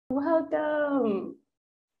Welcome.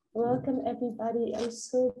 Welcome, everybody. I'm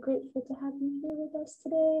so grateful to have you here with us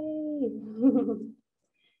today.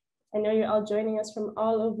 I know you're all joining us from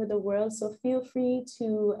all over the world, so feel free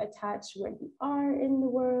to attach where you are in the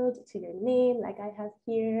world to your name, like I have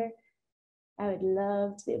here. I would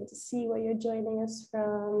love to be able to see where you're joining us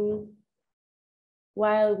from.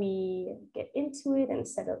 While we get into it and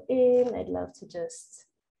settle in, I'd love to just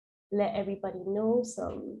let everybody know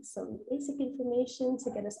some basic information to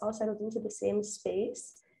get us all settled into the same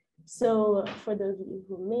space. So for those of you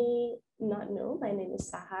who may not know, my name is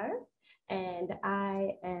Sahar, and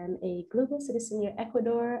I am a Global Citizen Year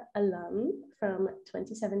Ecuador alum from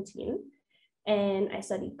 2017. And I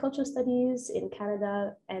studied cultural studies in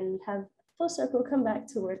Canada and have full circle come back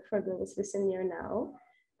to work for Global Citizen Year now.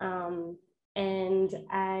 And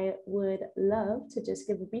I would love to just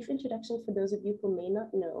give a brief introduction for those of you who may not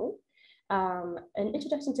know. An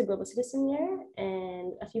introduction to Global Citizen Year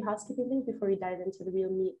and a few housekeeping things before we dive into the real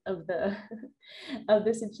meat of the, of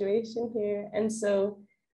the situation here. And so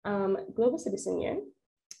Global Citizen Year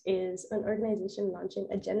is an organization launching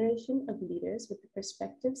a generation of leaders with the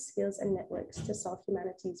perspectives, skills, and networks to solve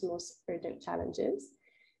humanity's most urgent challenges.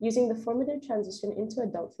 Using the formative transition into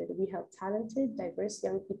adulthood, we help talented, diverse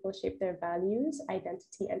young people shape their values,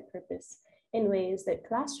 identity, and purpose in ways that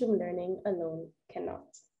classroom learning alone cannot.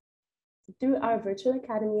 Through our virtual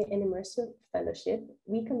academy and immersive fellowship,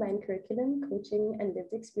 we combine curriculum, coaching, and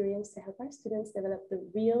lived experience to help our students develop the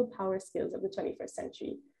real power skills of the 21st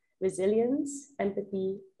century: resilience,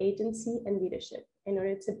 empathy, agency, and leadership in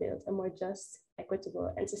order to build a more just,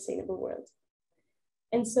 equitable, and sustainable world.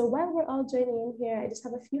 And so while we're all joining in here, I just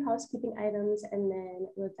have a few housekeeping items and then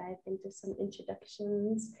we'll dive into some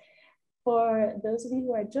introductions. For those of you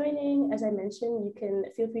who are joining, as I mentioned, you can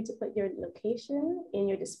feel free to put your location in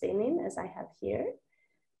your display name as I have here.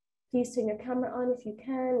 Please turn your camera on if you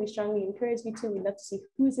can. We strongly encourage you to. We'd love to see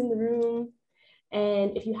who's in the room.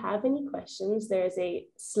 And if you have any questions, there's a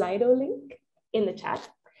Slido link in the chat.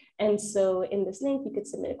 And so in this link, you could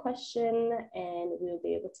submit a question and we'll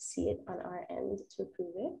be able to see it on our end to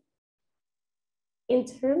approve it. In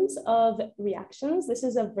terms of reactions, this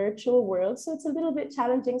is a virtual world, so it's a little bit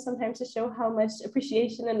challenging sometimes to show how much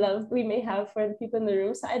appreciation and love we may have for the people in the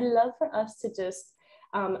room. So I'd love for us to just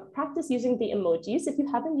practice using the emojis. If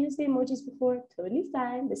you haven't used the emojis before, totally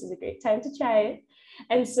fine. This is a great time to try it.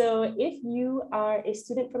 And so if you are a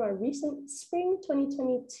student from our recent spring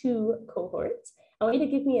 2022 cohort, I want you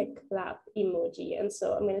to give me a clap emoji. And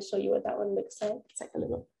so I'm going to show you what that one looks like. It's like a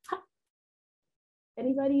little ha.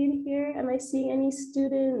 Anybody in here? Am I seeing any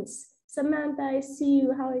students? Samantha, I see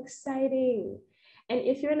you. How exciting. And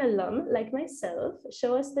if you're an alum like myself,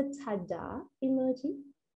 show us the tada emoji.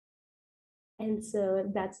 And so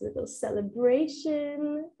that's a little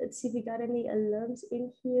celebration. Let's see if we got any alums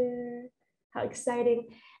in here. How exciting.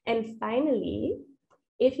 And finally,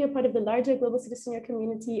 if you're part of the larger Global Citizen Year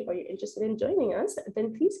community or you're interested in joining us,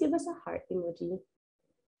 then please give us a heart emoji.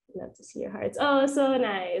 Love to see your hearts. Oh, so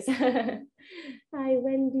nice. Hi,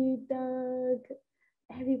 Wendy, Doug,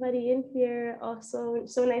 everybody in here. Also,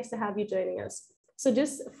 so nice to have you joining us. So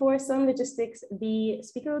just for some logistics, the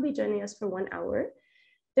speaker will be joining us for 1 hour.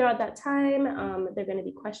 Throughout that time, there are going to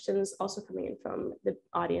be questions also coming in from the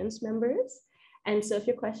audience members. And so if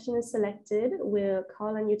your question is selected, we'll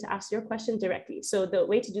call on you to ask your question directly. So the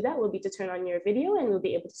way to do that will be to turn on your video and we'll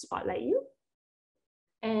be able to spotlight you.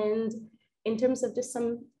 And in terms of just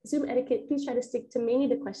some Zoom etiquette, please try to stick to mainly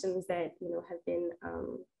the questions that have been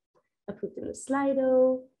approved in the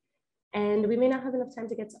Slido. And we may not have enough time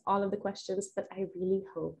to get to all of the questions, but I really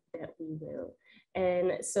hope that we will.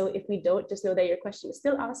 And so if we don't, just know that your question is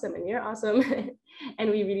still awesome and you're awesome. And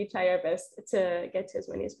we really try our best to get to as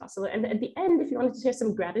many as possible. And at the end, if you wanted to share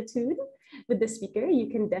some gratitude with the speaker, you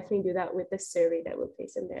can definitely do that with the survey that we'll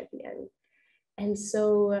place in there at the end. And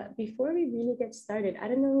so before we really get started, I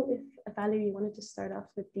don't know if Valarie wanted to start off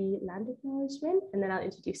with the land acknowledgement, and then I'll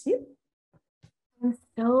introduce you. I'm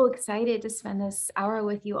so excited to spend this hour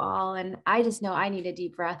with you all. And I just know I need a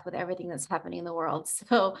deep breath with everything that's happening in the world.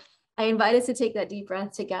 So I invite us to take that deep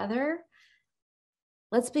breath together.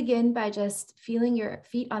 Let's begin by just feeling your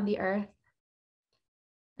feet on the earth.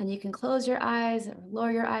 And you can close your eyes or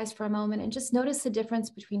lower your eyes for a moment and just notice the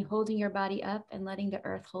difference between holding your body up and letting the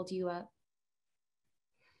earth hold you up.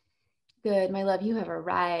 Good, my love, you have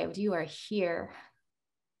arrived. You are here.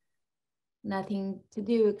 Nothing to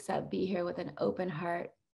do except be here with an open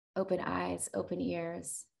heart, open eyes, open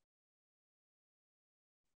ears.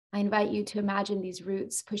 I invite you to imagine these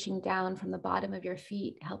roots pushing down from the bottom of your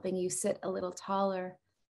feet, helping you sit a little taller,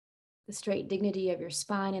 the straight dignity of your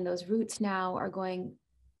spine, and those roots now are going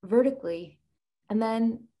vertically and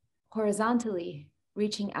then horizontally,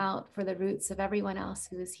 reaching out for the roots of everyone else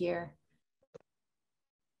who is here.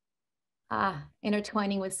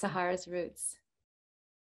 Intertwining with Sahara's roots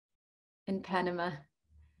in Panama.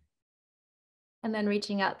 And then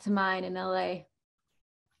reaching out to mine in LA.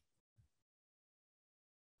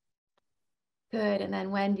 Good. And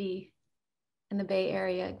then Wendy in the Bay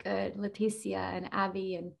Area. Good. Leticia and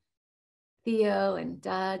Abby and Theo and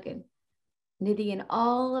Doug and Nidhi and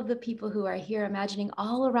all of the people who are here, imagining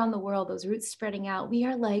all around the world, those roots spreading out. We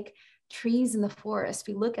are like trees in the forest.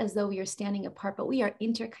 We look as though we are standing apart, but we are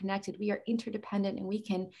interconnected. We are interdependent, and we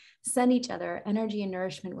can send each other energy and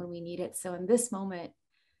nourishment when we need it. So in this moment,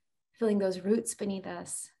 feeling those roots beneath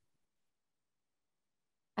us,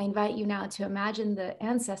 I invite you now to imagine the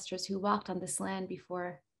ancestors who walked on this land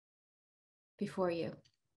before you.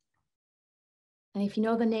 And if you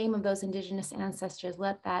know the name of those indigenous ancestors,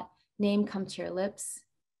 let that name come to your lips,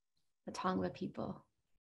 the Tongva people.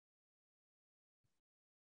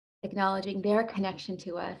 Acknowledging their connection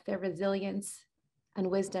to us, their resilience and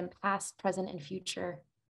wisdom, past, present, and future.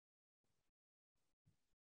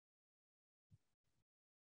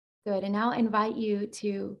 Good, and now I invite you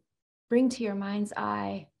to bring to your mind's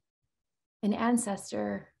eye an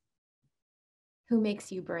ancestor who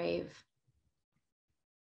makes you brave.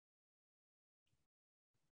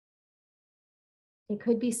 It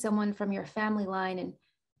could be someone from your family line, and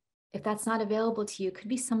if that's not available to you, it could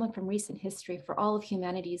be someone from recent history. For all of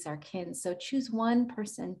humanity is our kin. So choose one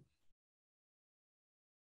person.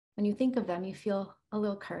 When you think of them, you feel a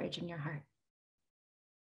little courage in your heart.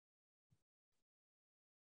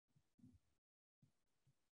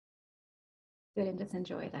 Good, and just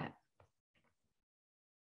enjoy that.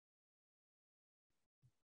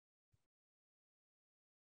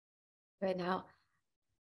 Good, now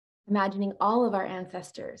imagining all of our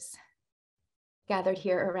ancestors gathered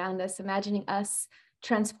here around us, imagining us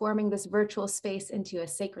transforming this virtual space into a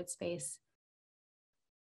sacred space.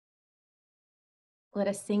 Let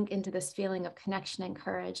us sink into this feeling of connection and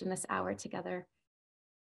courage in this hour together.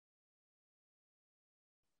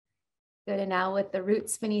 Good, and now with the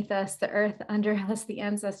roots beneath us, the earth under us, the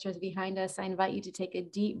ancestors behind us, I invite you to take a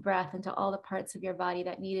deep breath into all the parts of your body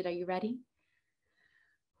that need it. Are you ready?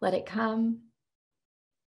 Let it come.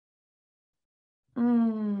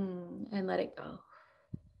 And let it go.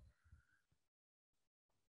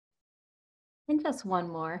 And just one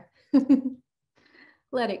more.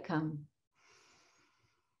 Let it come.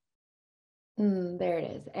 There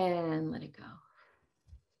it is. And let it go.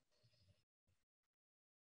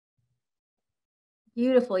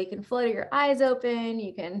 Beautiful. You can flutter your eyes open.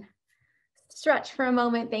 You can stretch for a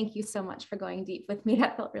moment. Thank you so much for going deep with me.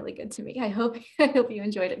 That felt really good to me. I hope you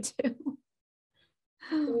enjoyed it too.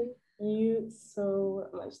 Thank you so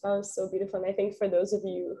much. That was so beautiful. And I think for those of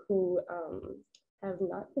you who have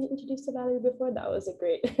not been introduced to Valarie before, that was a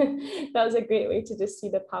great that was a great way to just see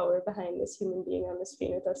the power behind this human being on the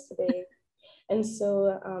screen with us today. And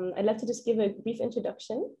so I'd like to just give a brief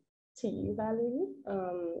introduction to you,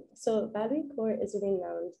 Valarie. So Valarie Kaur is a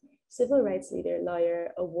renowned civil rights leader,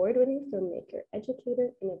 lawyer, award-winning filmmaker, educator,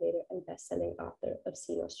 innovator, and best-selling author of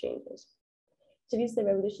See No Strangers. She leads the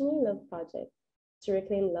Revolutionary Love Project to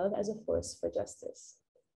reclaim love as a force for justice.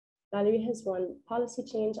 Valarie has won policy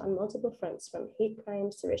change on multiple fronts, from hate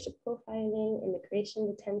crimes to racial profiling, immigration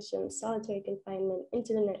detention, solitary confinement,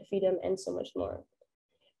 internet freedom, and so much more.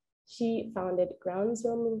 She founded Ground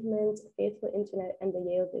Zero Movement, Faithful Internet, and the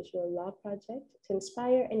Yale Visual Law Project to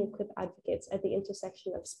inspire and equip advocates at the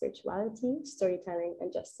intersection of spirituality, storytelling,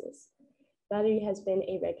 and justice. Valarie has been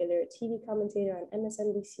a regular TV commentator on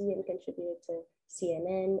MSNBC and contributed to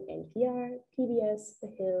CNN, NPR, PBS,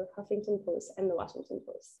 The Hill, Huffington Post, and The Washington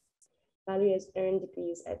Post. Valarie has earned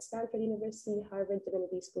degrees at Stanford University, Harvard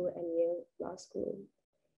Divinity School, and Yale Law School.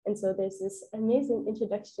 And so there's this amazing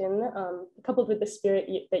introduction coupled with the spirit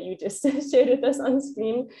that you just shared with us on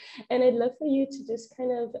screen. And I'd love for you to just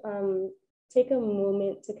kind of take a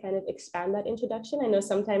moment to kind of expand that introduction. I know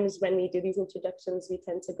sometimes when we do these introductions, we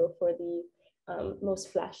tend to go for the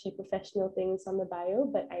most flashy professional things on the bio,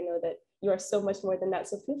 but I know that you are so much more than that.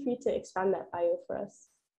 So feel free to expand that bio for us.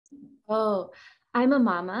 Oh, I'm a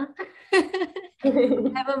mama.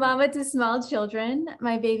 I'm a mama to small children.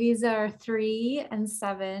 My babies are 3 and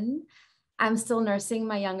 7. I'm still nursing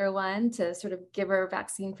my younger one to sort of give her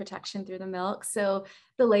vaccine protection through the milk. So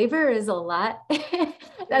the labor is a lot.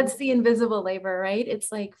 That's the invisible labor, right?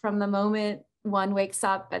 It's like from the moment one wakes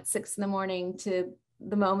up at 6 in the morning to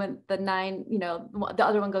the moment the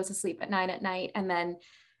other one goes to sleep at 9 at night. And then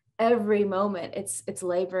every moment it's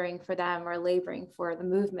laboring for them, or laboring for the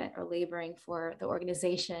movement, or laboring for the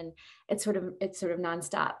organization. It's sort of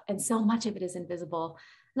nonstop. And so much of it is invisible.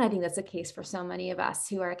 And I think that's the case for so many of us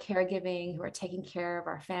who are caregiving, who are taking care of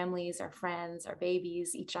our families, our friends, our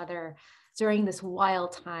babies, each other during this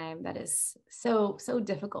wild time that is so, so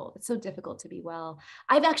difficult. It's so difficult to be well.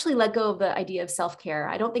 I've actually let go of the idea of self-care.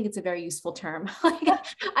 I don't think it's a very useful term.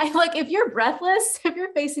 Like, if you're breathless, if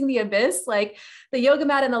you're facing the abyss, like the yoga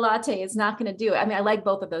mat and the latte is not going to do it. I mean, I like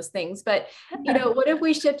both of those things, but what if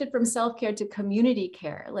we shifted from self-care to community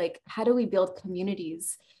care? Like, how do we build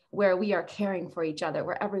communities where we are caring for each other,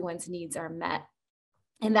 where everyone's needs are met?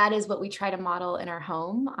 And that is what we try to model in our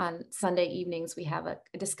home. On Sunday evenings, we have a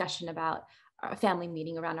discussion about a family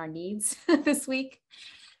meeting around our needs this week.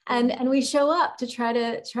 And we show up to try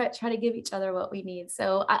to give each other what we need.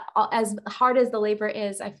 So as hard as the labor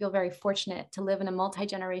is, I feel very fortunate to live in a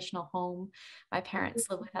multi-generational home. My parents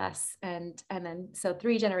live with us, and then so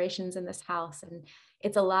 3 generations in this house, and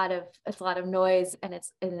it's a lot of noise, and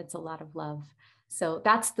it's a lot of love. So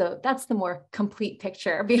that's the more complete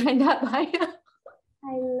picture behind that bio.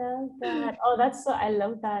 I love that. Oh, I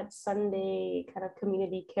love that Sunday kind of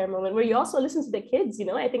community care moment where you also listen to the kids.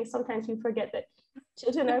 I think sometimes we forget that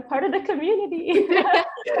children are part of the community.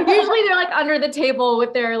 Usually they're like under the table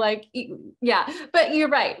with their yeah, but you're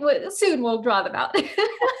right. Soon we'll draw them out. Love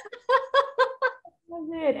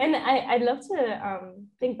it. And I'd love to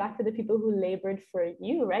think back to the people who labored for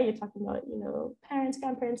you, right? You're talking about, parents,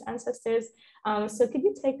 grandparents, ancestors. So could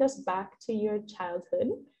you take us back to your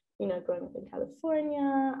childhood? Growing up in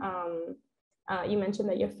California, you mentioned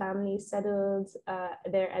that your family settled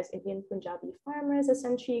there as Indian Punjabi farmers a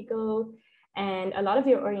century ago. And a lot of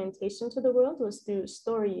your orientation to the world was through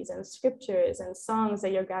stories and scriptures and songs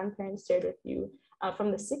that your grandparents shared with you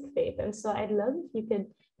from the Sikh faith. And so I'd love if you could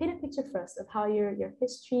paint a picture for us of how your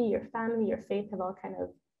history, your family, your faith have all kind of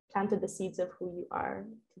planted the seeds of who you are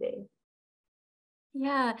today.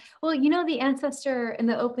 Yeah. Well, the ancestor in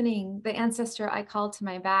the opening, the ancestor I called to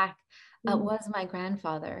my back was my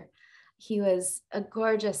grandfather. He was a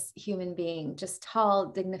gorgeous human being, just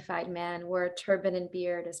tall, dignified man, wore a turban and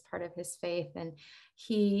beard as part of his faith. And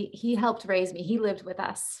he helped raise me. He lived with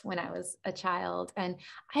us when I was a child. And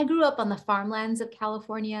I grew up on the farmlands of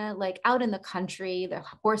California, like out in the country, the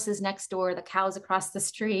horses next door, the cows across the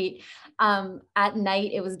street. At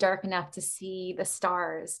night, it was dark enough to see the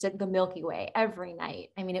stars, the Milky Way every night.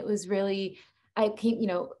 I mean, it was really,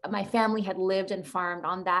 my family had lived and farmed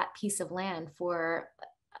on that piece of land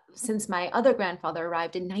since my other grandfather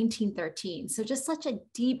arrived in 1913. So just such a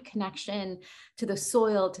deep connection to the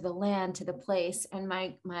soil, to the land, to the place. And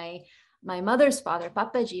my mother's father,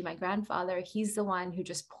 Papaji, my grandfather, he's the one who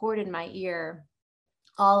just poured in my ear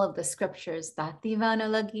all of the scriptures. That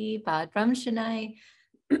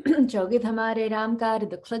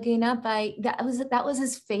was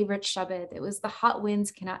his favorite shabad. It was the hot winds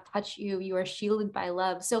cannot touch you. You are shielded by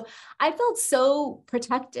love. So I felt so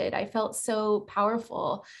protected. I felt so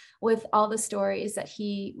powerful with all the stories that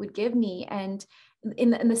he would give me. And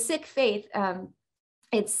in the Sikh faith,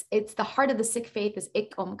 it's the heart of the Sikh faith is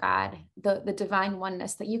Ik Omkar, the divine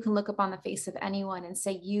oneness that you can look upon the face of anyone and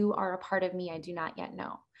say, you are a part of me I do not yet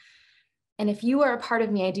know. And if you are a part of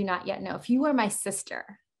me I do not yet know, if you are my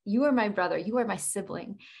sister, you are my brother, you are my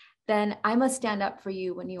sibling, then I must stand up for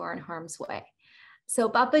you when you are in harm's way. So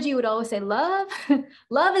Papaji would always say, love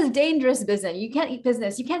is dangerous business. You can't eat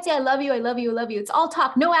business. You can't say, I love you, I love you, I love you. It's all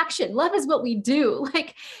talk, no action. Love is what we do.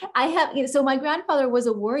 So my grandfather was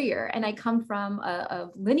a warrior, and I come from a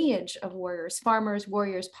lineage of warriors, farmers,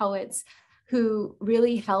 warriors, poets, who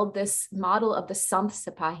really held this model of the Sant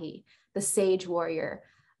Sipahi, the sage warrior.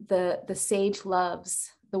 The sage loves,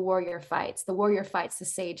 the warrior fights, the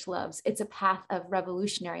sage loves. It's a path of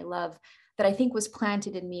revolutionary love that I think was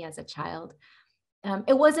planted in me as a child.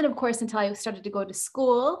 It wasn't, of course, until I started to go to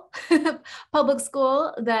school, public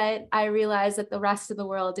school, that I realized that the rest of the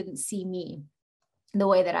world didn't see me the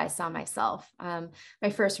way that I saw myself. My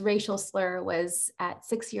first racial slur was at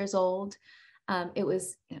 6 years old. It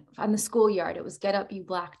was on the schoolyard. It was "Get up, you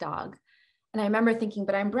black dog." And I remember thinking,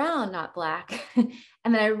 but I'm brown, not black.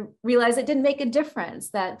 And then I realized it didn't make a difference,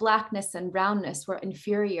 that blackness and brownness were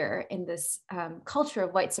inferior in this culture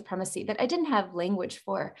of white supremacy that I didn't have language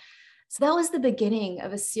for. So that was the beginning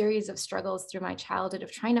of a series of struggles through my childhood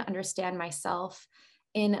of trying to understand myself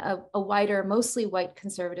in a wider, mostly white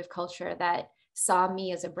conservative culture that saw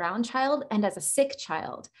me as a brown child and as a Sikh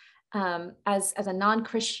child, as a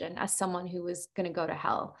non-Christian, as someone who was going to go to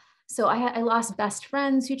hell. So I lost best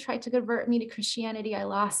friends who tried to convert me to Christianity. I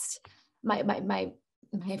lost my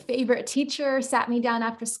my favorite teacher sat me down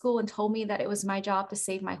after school and told me that it was my job to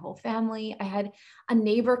save my whole family. I had a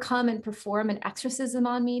neighbor come and perform an exorcism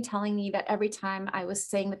on me, telling me that every time I was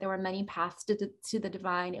saying that there were many paths to the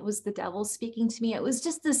divine, it was the devil speaking to me. It was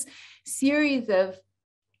just this series of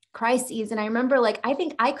crises. And I remember, like, I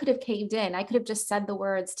think I could have caved in. I could have just said the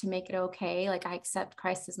words to make it okay. Like, I accept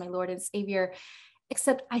Christ as my Lord and Savior,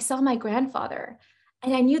 except I saw my grandfather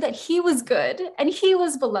and I knew that he was good and he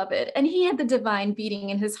was beloved and he had the divine beating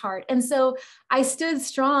in his heart. And so I stood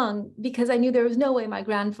strong because I knew there was no way my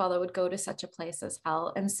grandfather would go to such a place as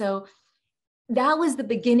hell. And so that was the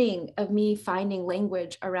beginning of me finding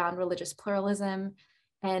language around religious pluralism.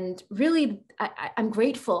 And really, I'm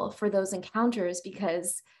grateful for those encounters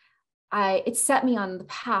because it set me on the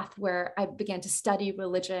path where I began to study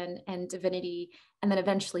religion and divinity, and then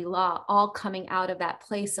eventually law, all coming out of that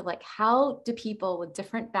place of like, how do people with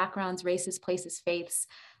different backgrounds, races, places, faiths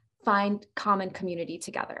find common community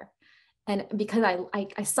together? And because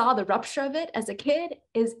I saw the rupture of it as a kid,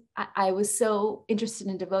 I was so interested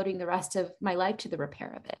in devoting the rest of my life to the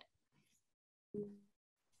repair of it.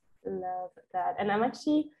 Love that. And I'm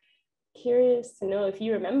actually curious to know if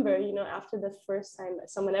you remember, after the first time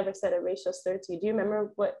someone ever said a racial slur to you, do you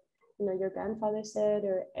remember what, your grandfather said,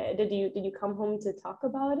 or did you come home to talk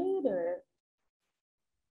about it, or?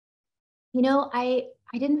 I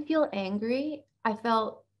didn't feel angry. I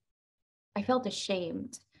felt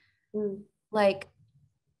ashamed. Like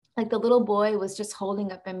the little boy was just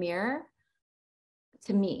holding up a mirror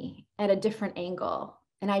to me at a different angle.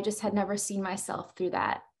 And I just had never seen myself through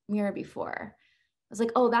that mirror before. I was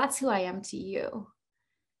like, oh, that's who I am to you.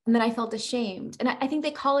 And then I felt ashamed. And I think they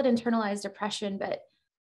call it internalized oppression, but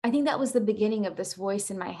I think that was the beginning of this voice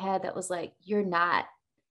in my head that was like, you're not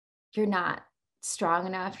strong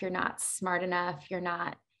enough. You're not smart enough. You're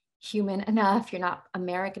not human enough. You're not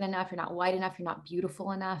American enough. You're not white enough. You're not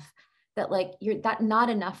beautiful enough. That like that not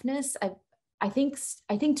enoughness, I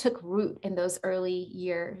think took root in those early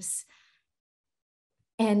years.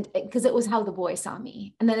 And because it was how the boy saw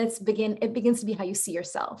me. And then it begins to be how you see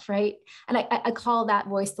yourself, right? And I call that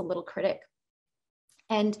voice the little critic.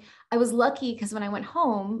 And I was lucky because when I went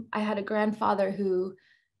home, I had a grandfather who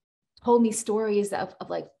told me stories of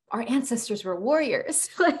like, our ancestors were warriors.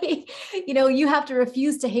 Like, you have to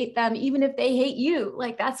refuse to hate them, even if they hate you.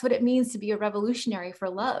 Like, that's what it means to be a revolutionary for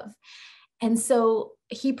love. And so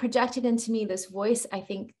he projected into me this voice, I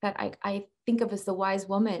think, that I think of as the wise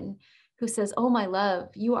woman who says, oh, my love,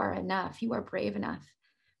 you are enough. You are brave enough.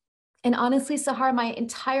 And honestly, Sahar, my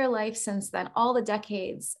entire life since then, all the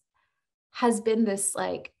decades, has been this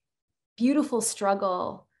like beautiful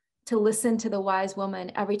struggle to listen to the wise woman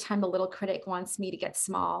every time the little critic wants me to get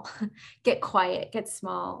small, get quiet, get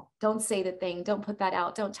small. Don't say the thing. Don't put that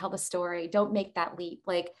out. Don't tell the story. Don't make that leap.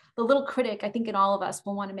 Like the little critic, I think in all of us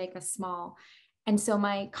will want to make us small. And so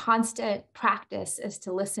my constant practice is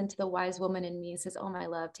to listen to the wise woman in me and says, oh, my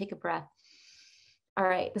love, take a breath. All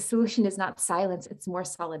right, the solution is not silence, it's more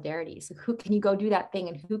solidarity. So who can you go do that thing,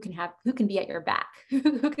 and who can be at your back,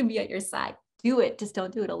 who can be at your side? Do it, just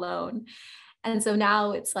don't do it alone. And so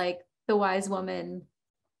now it's like the wise woman,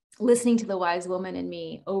 listening to the wise woman in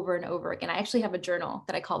me over and over again. I actually have a journal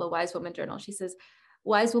that I call the Wise Woman Journal. She says,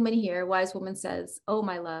 wise woman here, wise woman says, oh,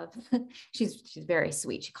 my love. she's very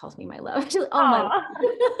sweet. She calls me my love. She's like, oh, my love.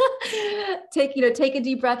 take a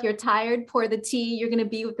deep breath. You're tired, pour the tea. You're going to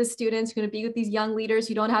be with the students. You're going to be with these young leaders.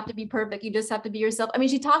 You don't have to be perfect. You just have to be yourself. I mean,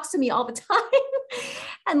 she talks to me all the time.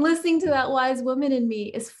 And listening to that wise woman in me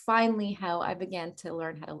is finally how I began to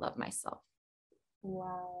learn how to love myself.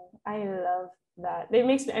 Wow, I love that. It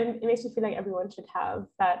makes me feel like everyone should have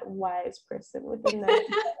that wise person within them.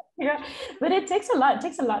 But it takes a lot. It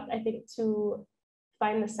takes a lot, I think, to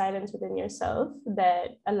find the silence within yourself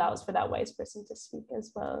that allows for that wise person to speak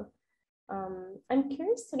as well. I'm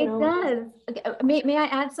curious to know. It does. Okay, may I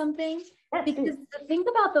add something? Yeah, because the thing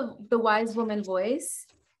about the wise woman voice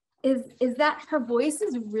is that her voice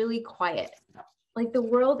is really quiet. Like the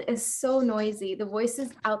world is so noisy. The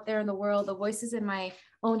voices out there in the world, the voices in my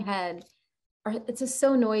own head, it's just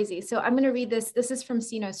so noisy. So I'm going to read this. This is from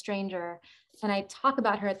See No Stranger, and I talk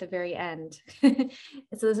about her at the very end.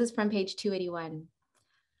 So this is from page 281.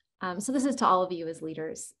 So this is to all of you as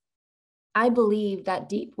leaders. I believe that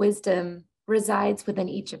deep wisdom resides within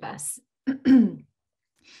each of us.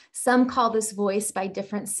 Some call this voice by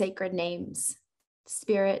different sacred names: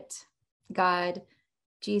 Spirit, God,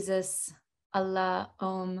 Jesus, Allah,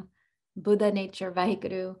 Om, Buddha, nature,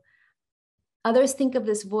 Vaheguru. Others think of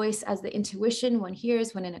this voice as the intuition one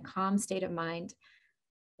hears when in a calm state of mind.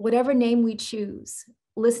 Whatever name we choose,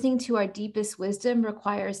 listening to our deepest wisdom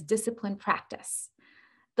requires disciplined practice.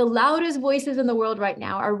 The loudest voices in the world right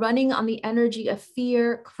now are running on the energy of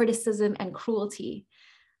fear, criticism, and cruelty.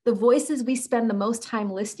 The voices we spend the most time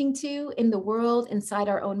listening to in the world, inside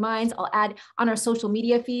our own minds, I'll add on our social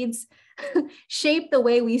media feeds, shape the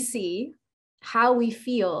way we see, how we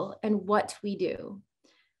feel, and what we do.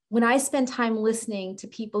 When I spend time listening to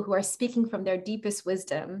people who are speaking from their deepest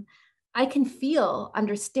wisdom, I can feel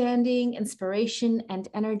understanding, inspiration, and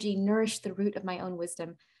energy nourish the root of my own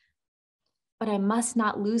wisdom. But I must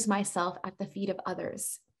not lose myself at the feet of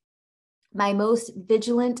others. My most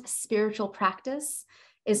vigilant spiritual practice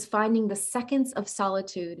is finding the seconds of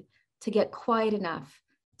solitude to get quiet enough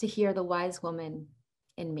to hear the wise woman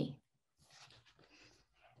in me.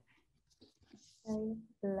 I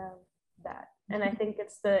love that. And I think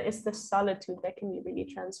it's the solitude that can be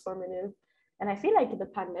really transformative. And I feel like the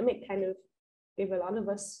pandemic kind of gave a lot of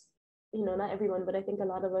us, you know, not everyone, but I think a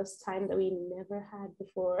lot of us time that we never had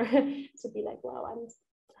before to be like, wow, I'm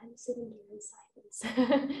sitting here in silence.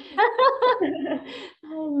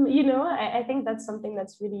 You know, I think that's something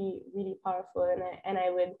that's really, really powerful. And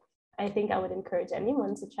I think I would encourage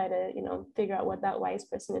anyone to try to, you know, figure out what that wise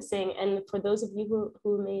person is saying. And for those of you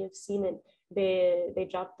who may have seen it, they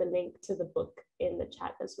dropped the link to the book in the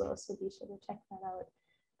chat as well. So be sure to check that out.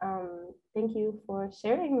 Thank you for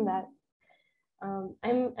sharing that.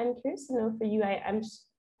 I'm curious to know for you,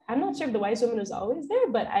 I'm not sure if the wise woman was always there,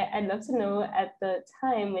 but I'd love to know at the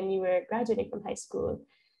time when you were graduating from high school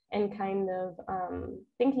and kind of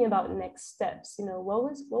thinking about next steps, you know, what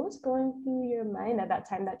was going through your mind at that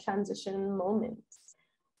time, that transition moment?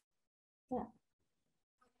 Yeah.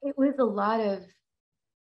 It was a lot of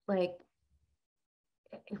like,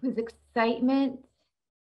 it was excitement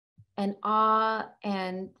and awe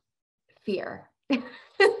and fear.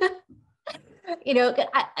 You know,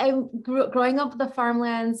 I growing up with the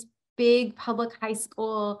farmlands, big public high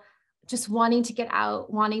school, just wanting to get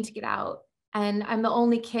out. And I'm the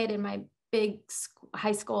only kid in my big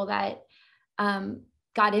high school that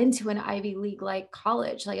got into an Ivy League like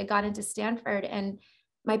college. Like I got into Stanford, and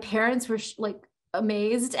my parents were like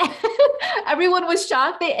amazed. Everyone was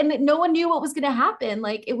shocked, and no one knew what was going to happen.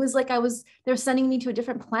 Like it was like they're sending me to a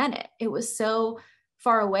different planet. It was so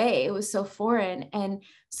far away. It was so foreign. And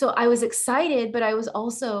so I was excited, but I was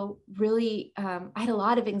also really, I had a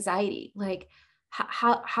lot of anxiety. Like,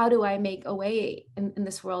 how do I make a way in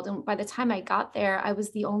this world? And by the time I got there, I was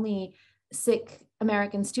the only Sikh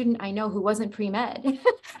American student I know who wasn't pre-med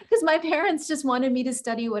because my parents just wanted me to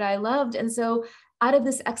study what I loved. And so out of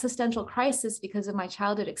this existential crisis, because of my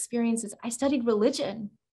childhood experiences, I studied religion.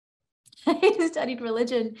 I studied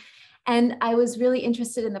religion. And I was really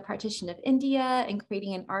interested in the partition of India and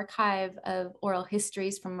creating an archive of oral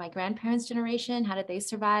histories from my grandparents' generation. How did they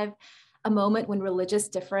survive a moment when religious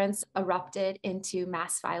difference erupted into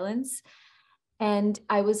mass violence? And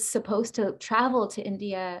I was supposed to travel to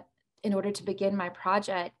India in order to begin my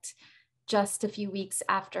project just a few weeks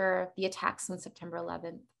after the attacks on September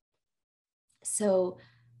 11th. So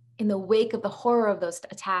in the wake of the horror of those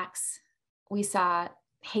attacks, we saw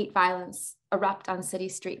hate violence erupt on city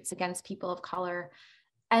streets against people of color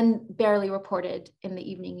and barely reported in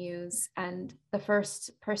the evening news. And the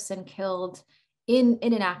first person killed in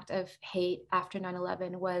an act of hate after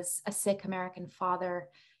 9/11 was a Sikh American father,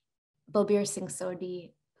 Balbir Singh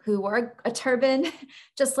Sodhi, who wore a turban,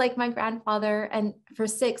 just like my grandfather. And for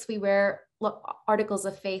Sikhs, we wear articles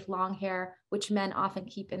of faith, long hair, which men often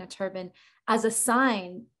keep in a turban, as a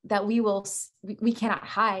sign that we cannot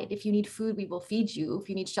hide. If you need food, we will feed you. If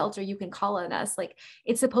you need shelter, you can call on us. Like,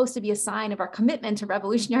 it's supposed to be a sign of our commitment to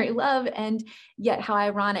revolutionary love. And yet how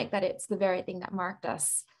ironic that it's the very thing that marked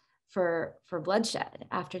us for bloodshed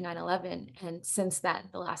after 9/11. And since then,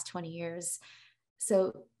 the last 20 years.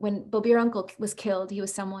 So when Balbir uncle was killed, he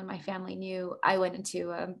was someone my family knew. I went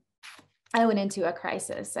into a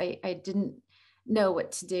crisis. I didn't know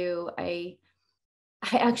what to do. I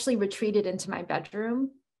actually retreated into my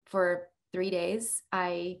bedroom for 3 days.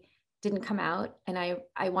 I didn't come out, and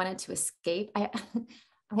I wanted to escape. I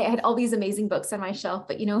had all these amazing books on my shelf,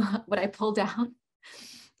 but you know what I pulled down?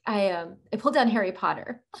 I pulled down Harry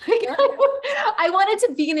Potter. I wanted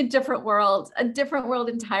to be in a different world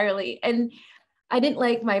entirely. And I didn't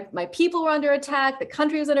like my people were under attack, the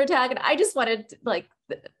country was under attack, and I just wanted like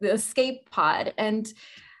the escape pod. And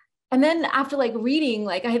then after like reading,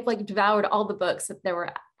 like I had like devoured all the books that there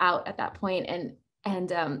were out at that point.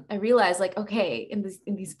 And I realized like, okay,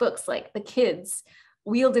 in these books, like the kids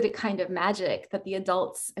wielded a kind of magic that the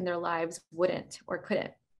adults in their lives wouldn't or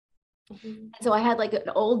couldn't. Mm-hmm. So I had like an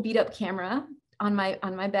old beat up camera on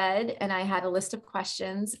my bed, and I had a list of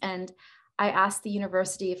questions, and I asked the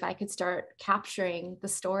university if I could start capturing the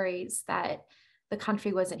stories that the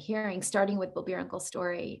country wasn't hearing, starting with Bilbir Uncle's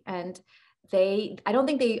story. And I don't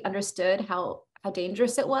think they understood how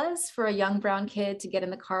dangerous it was for a young brown kid to get in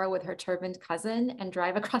the car with her turbaned cousin and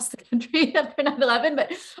drive across the country after 9/11.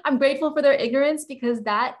 But I'm grateful for their ignorance, because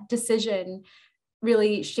that decision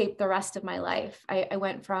really shaped the rest of my life. I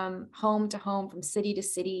went from home to home, from city to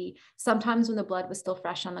city, sometimes when the blood was still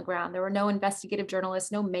fresh on the ground. There were no investigative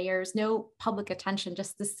journalists, no mayors, no public attention,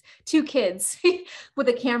 just this two kids with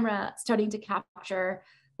a camera starting to capture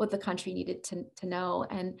what the country needed to know.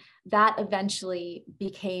 And that eventually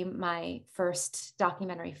became my first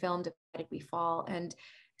documentary film, Divided We Fall. And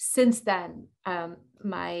since then,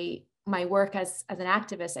 my work as an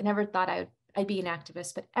activist, I never thought I'd be an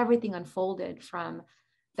activist, but everything unfolded from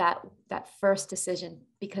that first decision,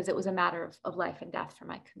 because it was a matter of life and death for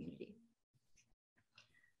my community.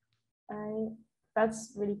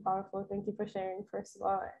 That's really powerful. Thank you for sharing, first of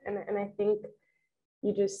all. And I think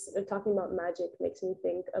you just talking about magic makes me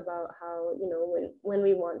think about how, you know, when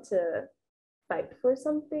we want to fight for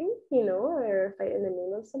something, you know, or fight in the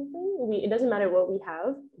name of something, it doesn't matter what we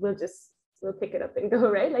have, we'll pick it up and go,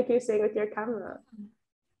 right? Like you're saying with your camera.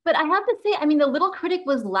 But I have to say, I mean, the little critic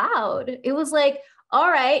was loud. It was like, all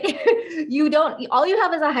right, all you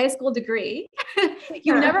have is a high school degree.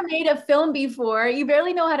 You've never made a film before. You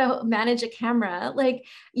barely know how to manage a camera. Like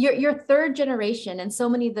you're third generation. And so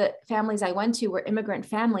many of the families I went to were immigrant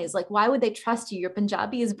families. Like, why would they trust you? Your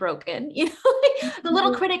Punjabi is broken. You know, like, the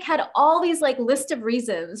little critic had all these like list of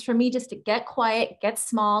reasons for me just to get quiet, get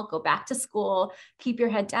small, go back to school, keep your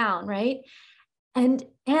head down. Right. And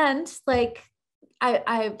like,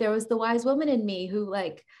 there was the wise woman in me who,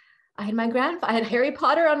 like, I had Harry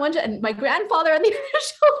Potter on one and my grandfather on the other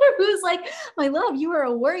shoulder, who's like, my love, you are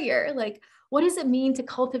a warrior. Like, what does it mean to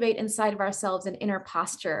cultivate inside of ourselves an inner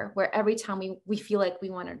posture where every time we feel like we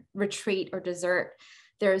want to retreat or desert,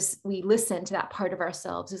 we listen to that part of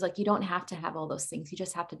ourselves who's like, you don't have to have all those things. You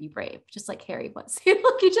just have to be brave. Just like Harry was.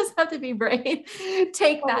 Look, you just have to be brave.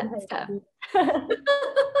 Take that step.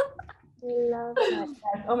 Love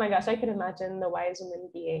that. Oh my gosh, I could imagine the wise woman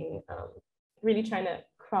being really trying to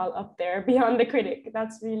crawl up there beyond the critic. I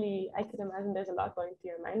could imagine there's a lot going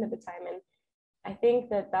through your mind at the time. And I think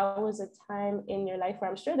that was a time in your life where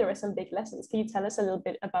I'm sure there were some big lessons. Can you tell us a little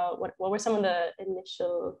bit about what were some of the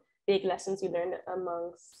initial big lessons you learned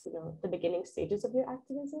amongst, you know, the beginning stages of your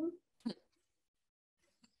activism?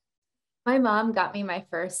 My mom got me my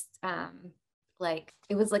first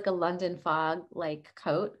it was like a London fog like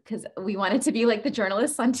coat, because we wanted to be like the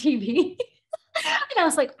journalists on TV. And I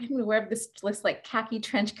was like, I'm gonna wear this like khaki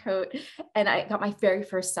trench coat. And I got my very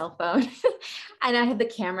first cell phone and I had the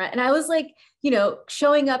camera, and I was like, you know,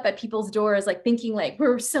 showing up at people's doors, like thinking like,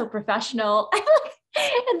 we're so professional.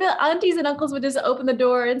 And the aunties and uncles would just open the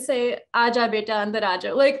door and say, Aja beta andar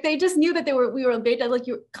aja. Like they just knew that we were beta, like,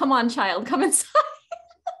 come on child, come inside.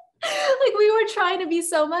 Like we were trying to be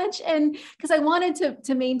so much. And because I wanted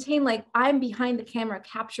to maintain, like, I'm behind the camera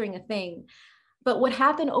capturing a thing. But what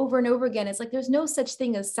happened over and over again is like, there's no such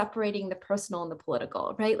thing as separating the personal and the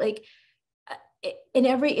political, right? Like in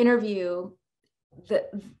every interview,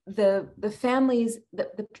 the families,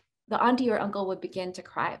 the auntie or uncle would begin to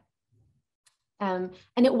cry. And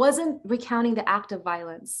it wasn't recounting the act of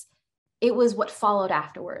violence. It was what followed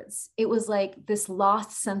afterwards. It was like this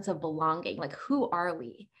lost sense of belonging. Like, who are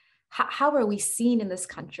we? How are we seen in this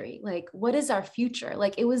country? Like, what is our future?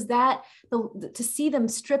 Like, it was that to see them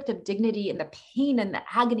stripped of dignity and the pain and the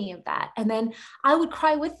agony of that. And then I would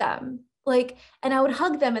cry with them, like, and I would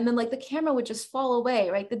hug them. And then like the camera would just fall away,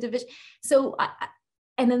 right? The division. So,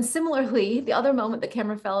 and then similarly, the other moment the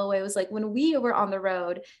camera fell away was like when we were on the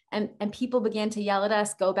road and people began to yell at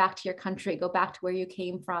us, go back to your country, go back to where you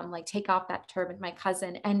came from, like take off that turban, my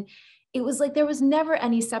cousin. And it was like, there was never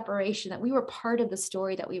any separation, that we were part of the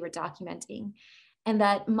story that we were documenting. And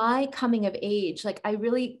that my coming of age, like I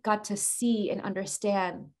really got to see and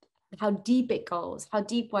understand how deep it goes, how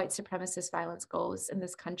deep white supremacist violence goes in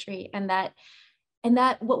this country. And that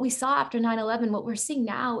what we saw after 9/11, what we're seeing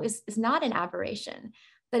now is not an aberration,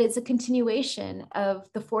 that it's a continuation of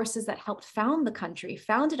the forces that helped found the country,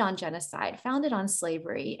 founded on genocide, founded on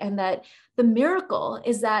slavery. And that the miracle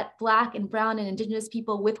is that Black and brown and Indigenous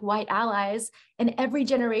people with white allies and every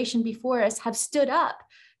generation before us have stood up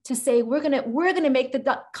to say, we're gonna make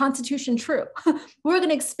the Constitution true. We're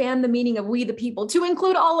gonna expand the meaning of we the people to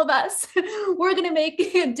include all of us. We're gonna make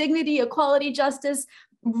dignity, equality, justice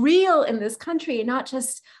real in this country, and not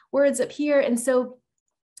just words up here. And so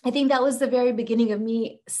I think that was the very beginning of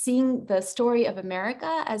me seeing the story of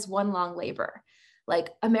America as one long labor. Like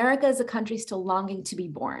America is a country still longing to be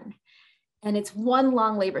born. And it's one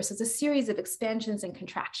long labor. So it's a series of expansions and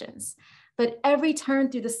contractions. But every turn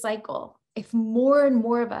through the cycle, if more and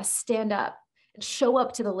more of us stand up and show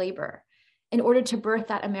up to the labor in order to birth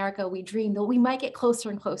that America we dream, though we might get closer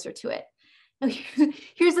and closer to it. Now,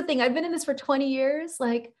 here's the thing. I've been in this for 20 years.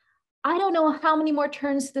 Like, I don't know how many more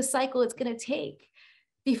turns to the cycle it's going to take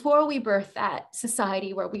before we birth that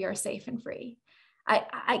society where we are safe and free.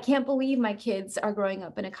 I can't believe my kids are growing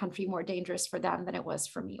up in a country more dangerous for them than it was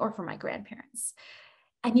for me or for my grandparents.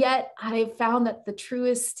 And yet I've found that the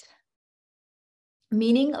truest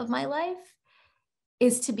meaning of my life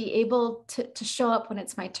is to be able to show up when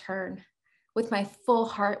it's my turn, with my full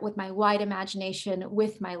heart, with my wide imagination,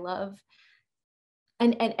 with my love.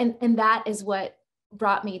 And that is what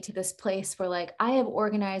brought me to this place where, like, I have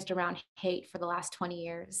organized around hate for the last 20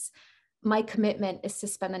 years. My commitment is to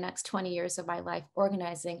spend the next 20 years of my life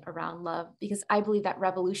organizing around love, because I believe that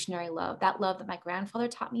revolutionary love, that love that my grandfather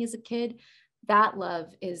taught me as a kid, that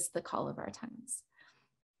love is the call of our times.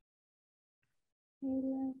 I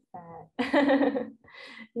love that.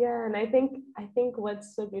 Yeah, and I think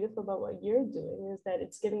what's so beautiful about what you're doing is that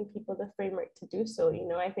it's giving people the framework to do so. You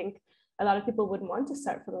know, I think a lot of people would want to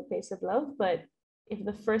start from a place of love, but if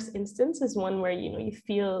the first instance is one where, you know, you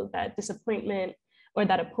feel that disappointment or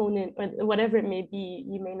that opponent or whatever it may be,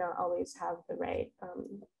 you may not always have the right,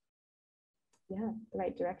 the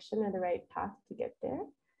right direction or the right path to get there.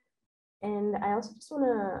 And I also just want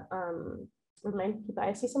to remind people,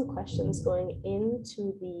 I see some questions going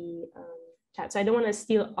into the chat, so I don't want to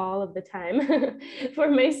steal all of the time for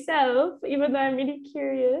myself, even though I'm really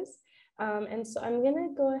curious. And so I'm gonna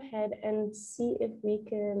go ahead and see if we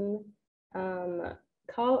can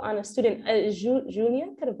call on a student. Julia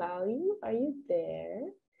Carvalho, are you there?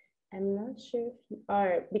 I'm not sure if you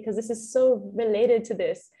are, because this is so related to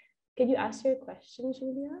this. Can you ask your question,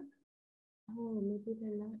 Julia? Oh, maybe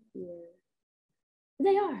they're not here.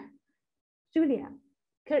 They are. Julia,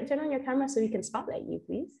 turn on your camera so we can spotlight you,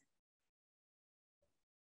 please.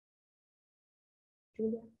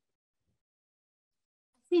 Julia.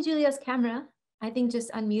 I see Julia's camera. I think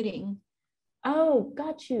just unmuting. Oh,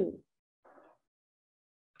 got you.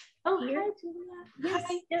 Oh, Here? hi, Julia. Yes,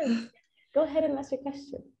 Hi. yes. Go ahead and ask your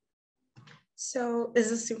question. So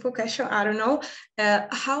it's a simple question. I don't know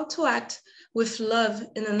how to act with love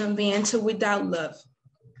in an ambiente without love.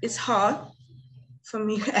 It's hard for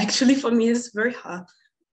me. Actually, for me, it's very hard.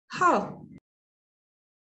 How?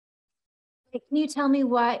 Can you tell me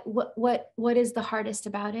what is the hardest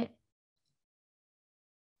about it?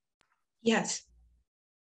 Yes.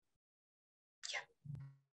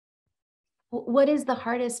 What is the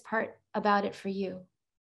hardest part about it for you?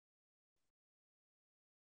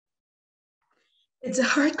 It's a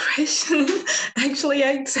hard question. Actually,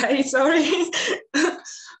 I'm sorry.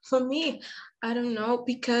 For me, I don't know,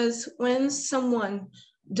 because when someone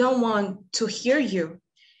don't want to hear you,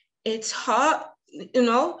 it's hard, you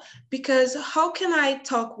know, because how can I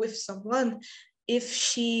talk with someone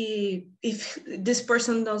if this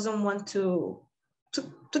person doesn't want to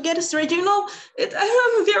get it straight, you know?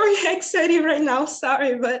 I'm very excited right now,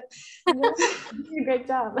 sorry, but No, you did a great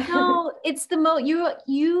job. No, it's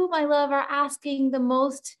you, my love, are asking the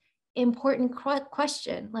most important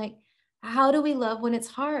question. Like, how do we love when it's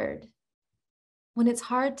hard? When it's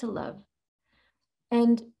hard to love?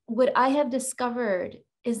 And what I have discovered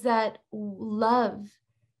is that love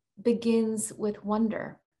begins with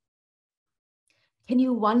wonder. Can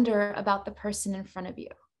you wonder about the person in front of you?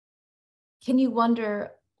 Can you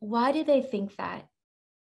wonder, why do they think that?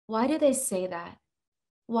 Why do they say that?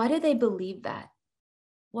 Why do they believe that?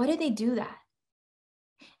 Why do they do that?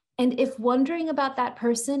 And if wondering about that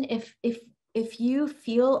person, if you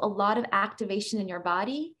feel a lot of activation in your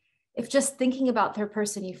body, if just thinking about their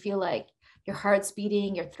person, you feel like your heart's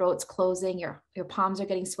beating, your throat's closing, your palms are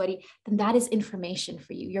getting sweaty, then that is information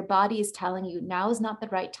for you. Your body is telling you now is not the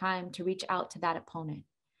right time to reach out to that opponent.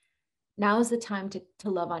 Now is the time to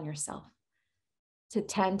love on yourself, to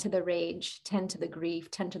tend to the rage, tend to the grief,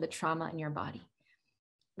 tend to the trauma in your body.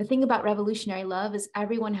 The thing about revolutionary love is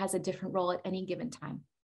everyone has a different role at any given time.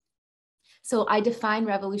 So I define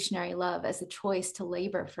revolutionary love as a choice to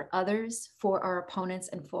labor for others, for our opponents,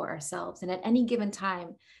 and for ourselves. And at any given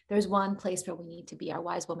time, there's one place where we need to be. Our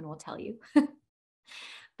wise woman will tell you.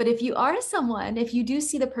 But if you are someone, if you do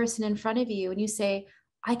see the person in front of you and you say,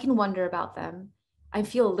 I can wonder about them, I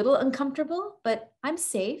feel a little uncomfortable, but I'm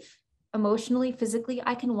safe emotionally, physically,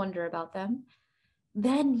 I can wonder about them.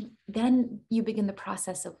 Then you begin the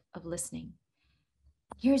process of listening.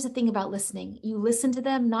 Here's the thing about listening. You listen to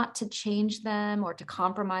them not to change them or to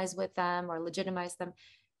compromise with them or legitimize them.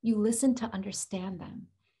 You listen to understand them.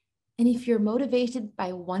 And if you're motivated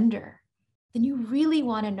by wonder, then you really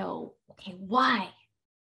want to know, okay, why?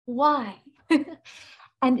 Why?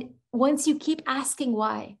 And once you keep asking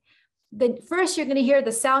why, then first you're going to hear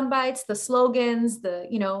the sound bites, the slogans, the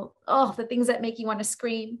things that make you want to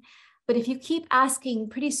scream. But if you keep asking,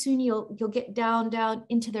 pretty soon you'll get down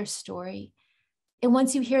into their story. And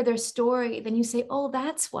once you hear their story, then you say, oh,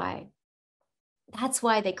 that's why. That's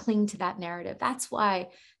why they cling to that narrative. That's why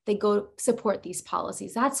they go support these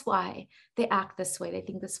policies. That's why they act this way, they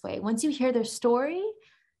think this way. Once you hear their story,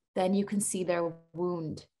 then you can see their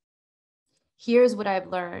wound. Here's what I've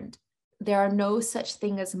learned. There are no such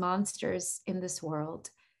thing as monsters in this world.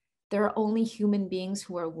 There are only human beings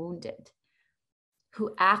who are wounded,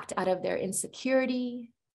 who act out of their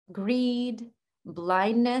insecurity, greed,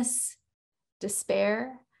 blindness,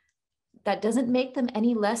 despair. That doesn't make them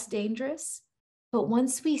any less dangerous. But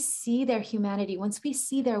once we see their humanity, once we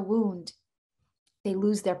see their wound, they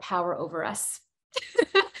lose their power over us.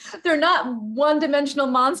 They're not one-dimensional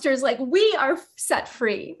monsters. Like, we are set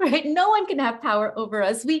free, right? No one can have power over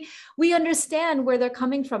us. We understand where they're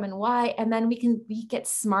coming from and why, and then we get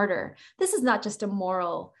smarter. This is not just a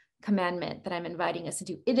moral commandment that I'm inviting us to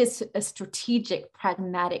do. It is a strategic,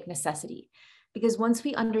 pragmatic necessity. Because once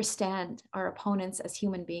we understand our opponents as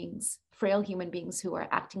human beings, frail human beings who are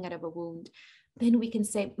acting out of a wound, then we can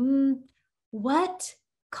say, what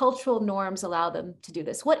cultural norms allow them to do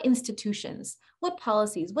this? What institutions, what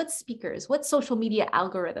policies, what speakers, what social media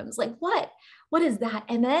algorithms, like what is that?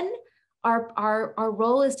 And then our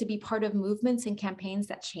role is to be part of movements and campaigns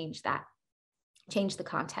that change the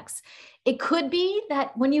context. It could be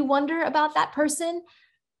that when you wonder about that person,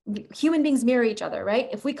 human beings mirror each other, right?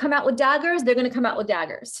 If we come out with daggers, they're going to come out with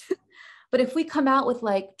daggers. But if we come out with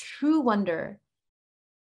like true wonder,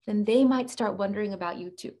 then they might start wondering about you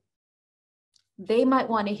too. They might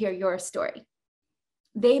want to hear your story.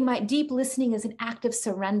 Deep listening is an act of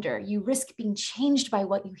surrender. You risk being changed by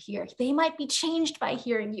what you hear. They might be changed by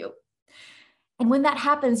hearing you. And when that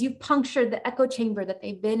happens, you've punctured the echo chamber that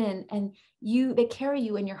they've been in, and they carry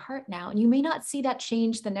you in your heart now. And you may not see that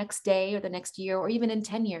change the next day or the next year or even in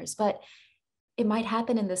 10 years, but it might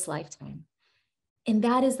happen in this lifetime. And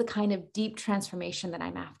that is the kind of deep transformation that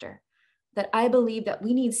I'm after. That I believe that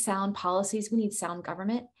we need sound policies, we need sound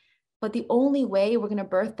government, but the only way we're going to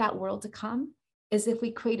birth that world to come is if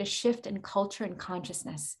we create a shift in culture and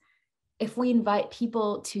consciousness. If we invite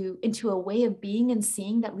people into a way of being and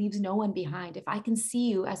seeing that leaves no one behind. If I can see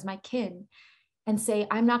you as my kin and say,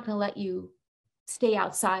 I'm not going to let you stay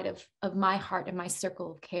outside of my heart and my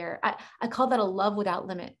circle of care. I call that a love without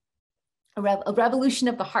limit, a revolution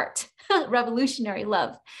of the heart, revolutionary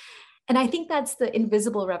love. And I think that's the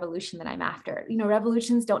invisible revolution that I'm after.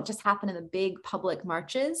 Revolutions don't just happen in the big public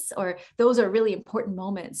marches, or those are really important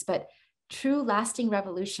moments, but true lasting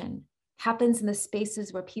revolution happens in the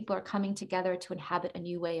spaces where people are coming together to inhabit a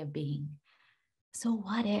new way of being. So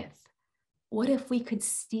what if we could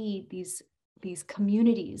see these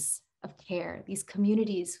communities of care, these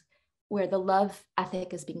communities where the love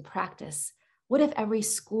ethic is being practiced? What if every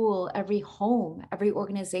school, every home, every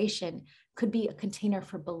organization could be a container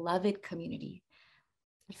for beloved community?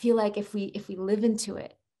 I feel like if we live into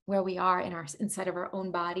it, where we are inside of our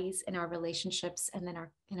own bodies, in our relationships, and then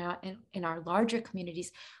in our larger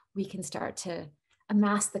communities, we can start to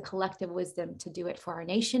amass the collective wisdom to do it for our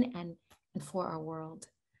nation and for our world.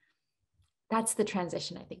 That's the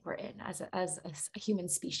transition I think we're in as a human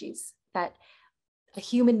species, that a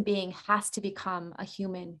human being has to become a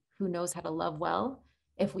human who knows how to love well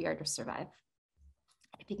if we are to survive.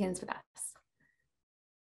 It begins with us.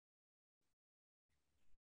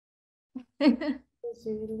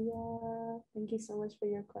 Julia, thank you so much for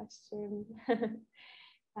your question.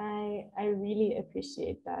 I really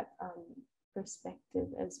appreciate that perspective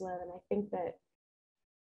as well. And I think that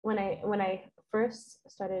when I first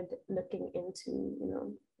started looking into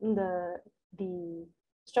the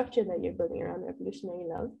structure that you're building around revolutionary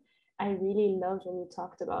love, I really loved when you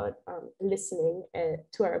talked about listening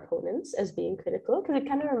to our opponents as being critical, because it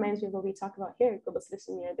kind of reminds me of what we talk about here at Global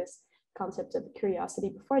Listening, this concept of curiosity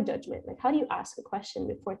before judgment. Like, how do you ask a question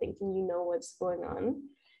before thinking you know what's going on?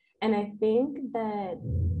 And I think that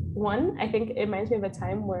it reminds me of a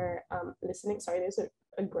time where listening, sorry, there's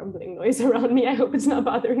a grumbling noise around me. I hope it's not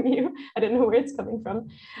bothering you. I don't know where it's coming from.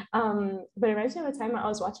 But it reminds me of a time I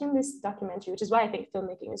was watching this documentary, which is why I think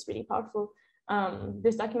filmmaking is really powerful.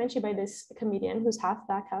 This documentary by this comedian who's half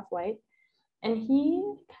black, half white. And he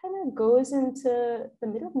kind of goes into the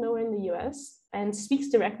middle of nowhere in the US and speaks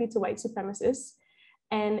directly to white supremacists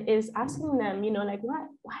and is asking them, like, why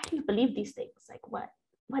do you believe these things? Like,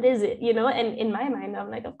 what is it? And in my mind,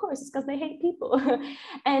 I'm like, of course, it's because they hate people.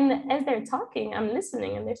 And as they're talking, I'm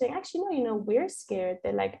listening and they're saying, actually, no, we're scared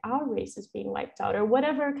that like our race is being wiped out, or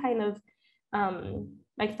whatever kind of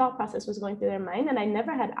like thought process was going through their mind, and I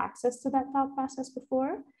never had access to that thought process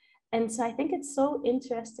before. And so I think it's so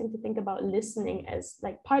interesting to think about listening as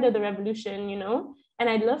like part of the revolution, you know. And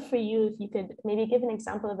I'd love for you if you could maybe give an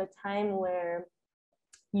example of a time where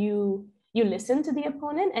you listened to the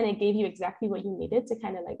opponent and it gave you exactly what you needed to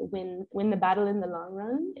kind of like win the battle in the long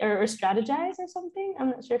run, or strategize or something.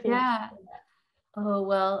 I'm not sure if you Yeah. Oh,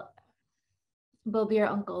 well, Bobir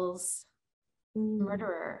Uncle's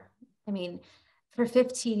murderer. I mean, for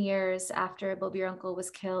 15 years after Bobir Uncle was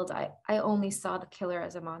killed, I only saw the killer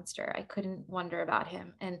as a monster. I couldn't wonder about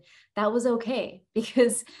him. And that was okay,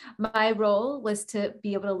 because my role was to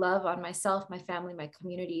be able to love on myself, my family, my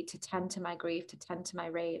community, to tend to my grief, to tend to my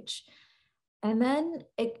rage. And then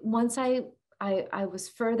once I was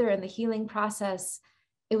further in the healing process,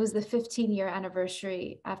 it was the 15-year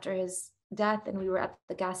anniversary after his death, and we were at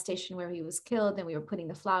the gas station where he was killed, and we were putting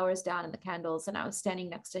the flowers down and the candles, and I was standing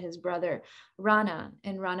next to his brother Rana,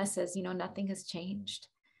 and Rana says, you know, nothing has changed.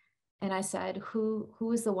 And I said, who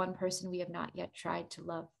is the one person we have not yet tried to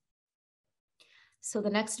love? So the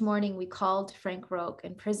next morning we called Frank Roque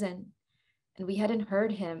in prison, and we hadn't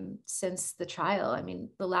heard him since the trial. I mean,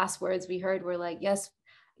 the last words we heard were like, yes,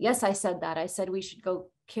 I said that. I said we should go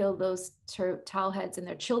kill those towel heads and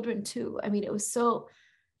their children too. I mean, it was so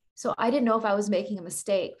I didn't know if I was making a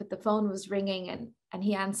mistake, but the phone was ringing, and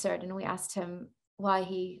he answered, and we asked him why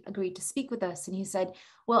he agreed to speak with us. And he said,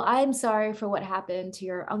 well, I'm sorry for what happened to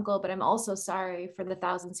your uncle, but I'm also sorry for the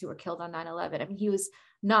thousands who were killed on 9/11. I mean, he was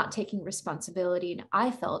not taking responsibility, and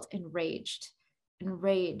I felt enraged. And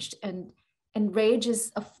rage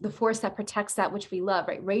is the force that protects that which we love,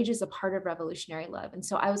 right? Rage is a part of revolutionary love. And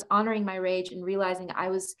so I was honoring my rage and realizing I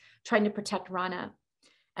was trying to protect Rana.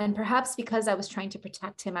 And perhaps because I was trying to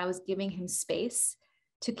protect him, I was giving him space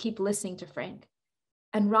to keep listening to Frank.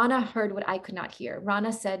 And Rana heard what I could not hear.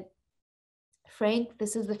 Rana said, Frank,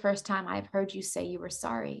 this is the first time I've heard you say you were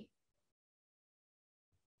sorry.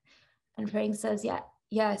 And Frank says,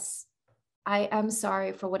 yes, I am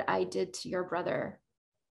sorry for what I did to your brother.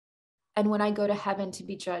 And when I go to heaven to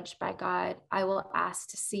be judged by God, I will ask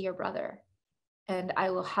to see your brother, and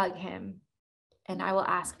I will hug him, and I will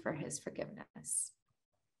ask for his forgiveness.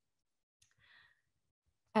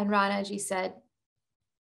 And Ranaji said,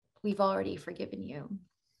 we've already forgiven you.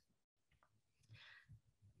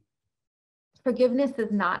 Forgiveness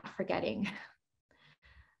is not forgetting.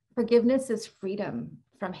 Forgiveness is freedom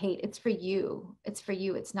from hate. It's for you. It's for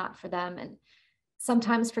you. It's not for them. And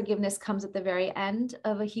sometimes forgiveness comes at the very end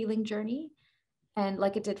of a healing journey, and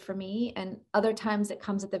like it did for me. And other times it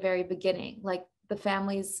comes at the very beginning, like the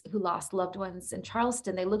families who lost loved ones in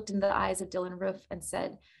Charleston. They looked in the eyes of Dylan Roof and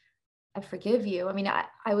said, I forgive you. I mean,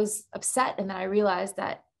 I was upset. And then I realized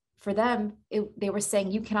that for them, they were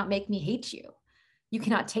saying, you cannot make me hate you. You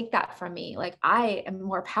cannot take that from me. Like, I am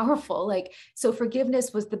more powerful. Like, so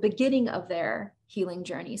forgiveness was the beginning of their healing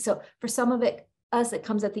journey. So for some of us, it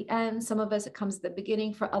comes at the end. Some of us, it comes at the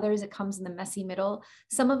beginning. For others, it comes in the messy middle.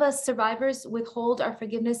 Some of us survivors withhold our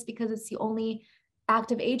forgiveness because it's the only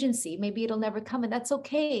act of agency. Maybe it'll never come, and that's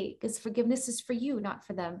okay, because forgiveness is for you, not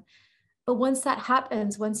for them. But once that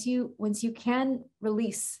happens, once you can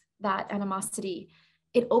release that animosity,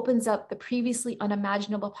 it opens up the previously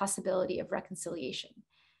unimaginable possibility of reconciliation.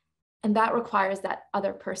 And that requires that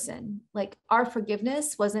other person. Like, our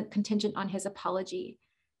forgiveness wasn't contingent on his apology,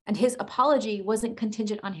 and his apology wasn't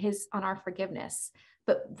contingent on our forgiveness.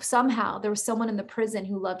 But somehow there was someone in the prison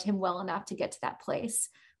who loved him well enough to get to that place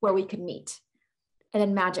where we could meet. And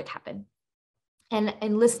then magic happened.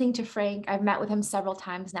 And listening to Frank, I've met with him several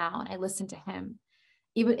times now, and I listen to him.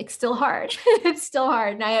 Even it's still hard. It's still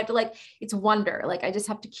hard. And I have to it's wonder. Like, I just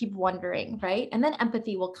have to keep wondering, right? And then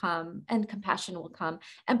empathy will come and compassion will come.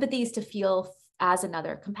 Empathy is to feel as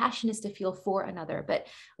another. Compassion is to feel for another. But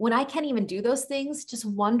when I can't even do those things, just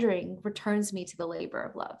wondering returns me to the labor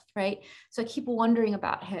of love, right? So I keep wondering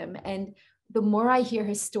about him. And the more I hear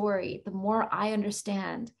his story, the more I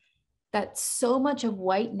understand that so much of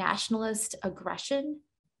white nationalist aggression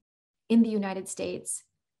in the United States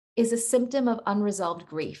is a symptom of unresolved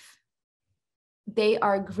grief. They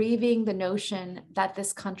are grieving the notion that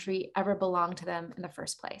this country ever belonged to them in the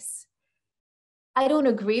first place. I don't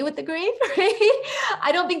agree with the grief, right?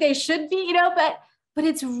 I don't think they should be, but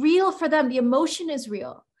it's real for them. The emotion is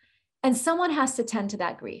real. And someone has to tend to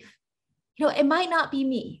that grief. It might not be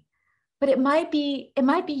me, but it might be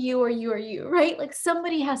you or you or you, right? Like,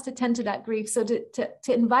 somebody has to tend to that grief. So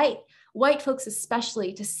to invite white folks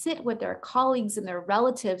especially to sit with their colleagues and their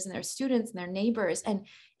relatives and their students and their neighbors and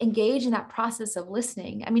engage in that process of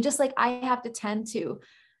listening. I mean, just like I have to tend to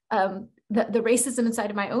the racism inside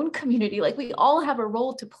of my own community, like, we all have a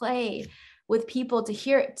role to play with people to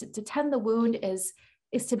hear, to tend the wound is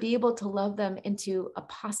to be able to love them into a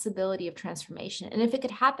possibility of transformation. And if it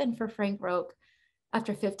could happen for Frank Roque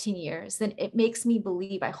after 15 years, then it makes me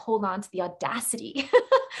believe, I hold on to the audacity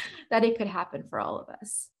that it could happen for all of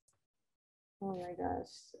us. Oh my gosh,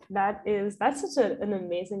 that's such an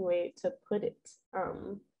amazing way to put it.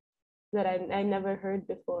 That I never heard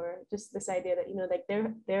before. Just this idea that, you know, like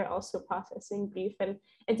they're also processing grief, and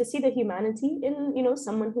to see the humanity in, you know,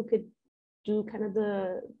 someone who could do kind of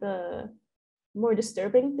the more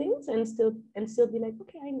disturbing things and still be like,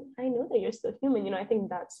 okay, I know that you're still human. You know, I think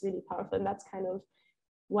that's really powerful, and that's kind of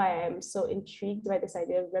why I'm so intrigued by this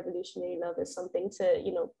idea of revolutionary love as something to,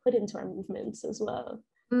 you know, put into our movements as well.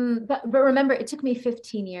 But remember, it took me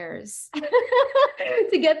 15 years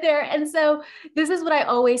to get there. And so this is what I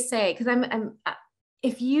always say, because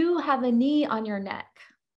if you have a knee on your neck,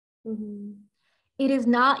 it is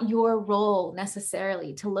not your role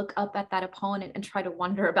necessarily to look up at that opponent and try to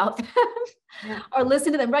wonder about them or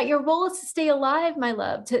listen to them, right? Your role is to stay alive, my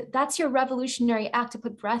love. That's your revolutionary act, to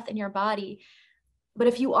put breath in your body. But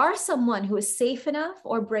if you are someone who is safe enough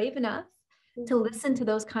or brave enough to listen to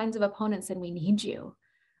those kinds of opponents, then we need you.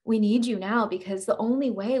 We need you now, because the only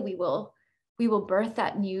way we will birth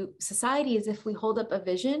that new society is if we hold up a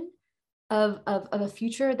vision of a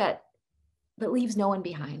future that leaves no one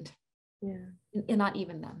behind. Yeah. And not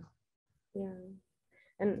even them. Yeah.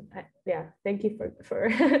 And thank you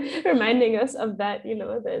for reminding us of that, you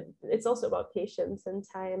know, that it's also about patience and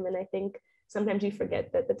time. And I think sometimes you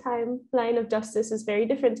forget that the timeline of justice is very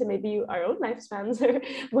different to maybe our own lifespans or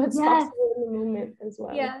what's possible in the moment as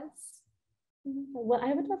well. Yes. Well,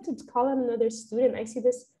 I would love to call on another student. I see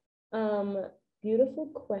this beautiful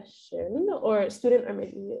question, or student, or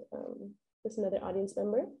maybe just another audience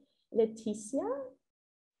member. Leticia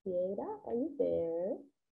Vieira, are you there?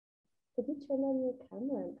 Could you turn on your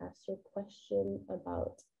camera and ask your question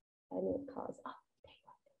about climate cause? Oh, there you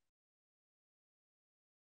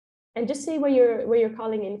are. And just say where you're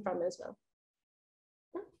calling in from as well.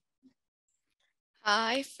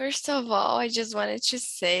 Hi, first of all, I just wanted to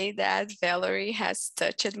say that Valarie has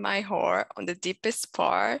touched my heart on the deepest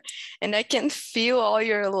part, and I can feel all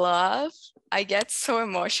your love. I get so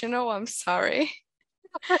emotional, I'm sorry.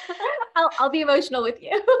 I'll be emotional with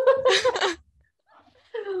you.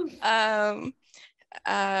 I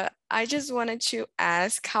just wanted to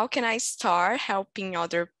ask, how can I start helping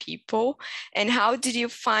other people, and how did you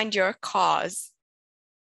find your cause?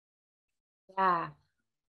 Yeah.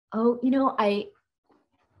 Oh, you know, I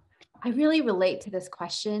really relate to this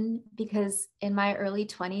question, because in my early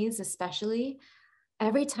 20s, especially,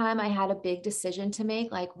 every time I had a big decision to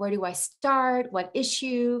make, like, where do I start? What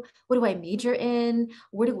issue? What do I major in?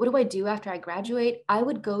 What do I do after I graduate? I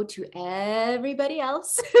would go to everybody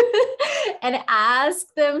else and ask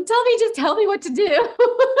them, tell me what to do.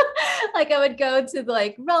 Like, I would go to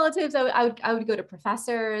like relatives. I would go to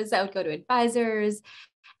professors. I would go to advisors.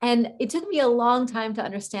 And it took me a long time to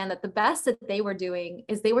understand that the best that they were doing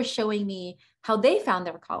is they were showing me how they found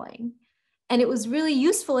their calling. And it was really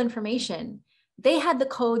useful information. They had the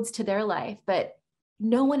codes to their life, but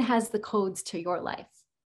no one has the codes to your life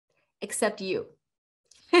except you.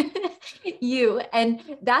 You. And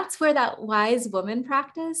that's where that wise woman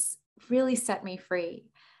practice really set me free,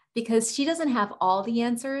 because she doesn't have all the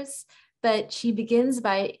answers, but she begins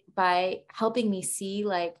by helping me see,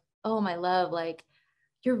 like, oh, my love, like,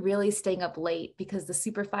 you're really staying up late because the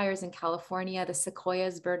super fires in California, the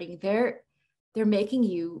sequoias burning, they're making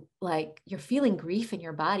you, like, you're feeling grief in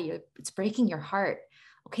your body. It's breaking your heart.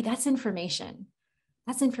 Okay, that's information.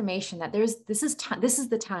 That's information that this is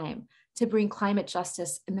the time to bring climate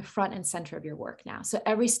justice in the front and center of your work now. So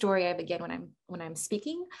every story I begin when I'm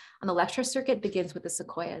speaking on the lecture circuit begins with the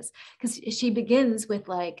sequoias, because she begins with,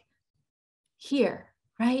 like, here,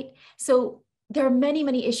 right? So there are many,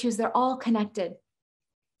 many issues. They're all connected.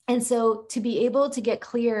 And so to be able to get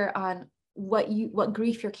clear on what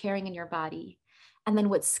grief you're carrying in your body, and then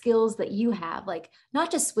what skills that you have, like,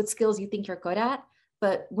 not just what skills you think you're good at,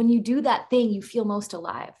 but when you do that thing, you feel most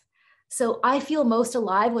alive. So I feel most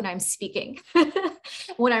alive when I'm speaking,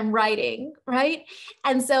 when I'm writing, right?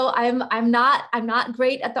 And so I'm not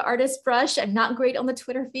great at the artist brush. I'm not great on the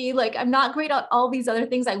Twitter feed. Like, I'm not great at all these other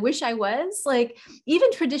things. I wish I was. Like,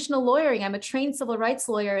 even traditional lawyering, I'm a trained civil rights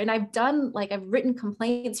lawyer, and I've written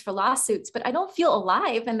complaints for lawsuits, but I don't feel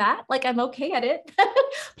alive in that. Like, I'm okay at it,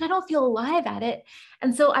 but I don't feel alive at it.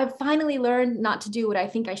 And so I've finally learned not to do what I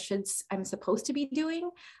think I'm supposed to be doing,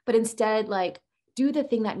 but instead, like, do the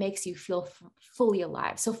thing that makes you feel fully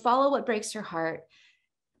alive. So follow what breaks your heart,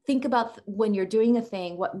 think about when you're doing a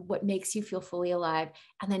thing, what makes you feel fully alive,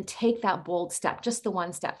 and then take that bold step, just the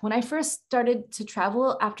one step. When I first started to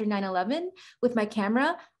travel after 9/11 with my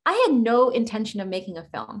camera, I had no intention of making a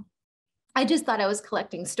film. I just thought I was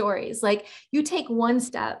collecting stories. Like, you take one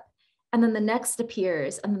step and then the next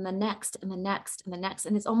appears, and then the next and the next and the next.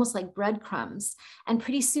 And it's almost like breadcrumbs. And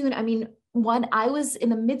pretty soon, I mean, when I was in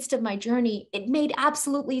the midst of my journey, it made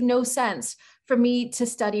absolutely no sense for me to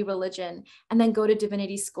study religion and then go to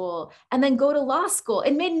divinity school and then go to law school.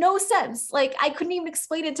 It made no sense. Like, I couldn't even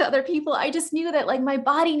explain it to other people. I just knew that, like, my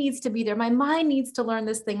body needs to be there. My mind needs to learn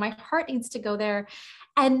this thing. My heart needs to go there.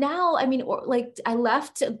 And now, I mean, like, I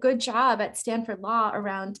left a good job at Stanford Law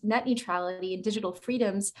around net neutrality and digital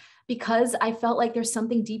freedoms because I felt like there's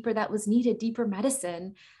something deeper that was needed, deeper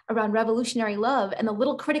medicine around revolutionary love. And the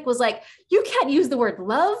little critic was like, you can't use the word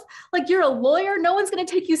love. Like, you're a lawyer. No one's going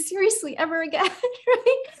to take you seriously ever again.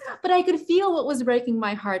 Right? But I could feel what was breaking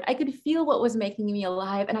my heart. I could feel what was making me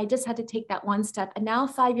alive. And I just had to take that one step. And now,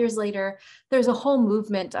 5 years later, there's a whole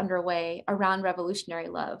movement underway around revolutionary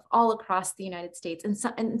love all across the United States and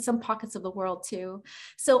in some pockets of the world too.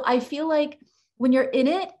 So I feel like when you're in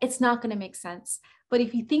it, it's not going to make sense. But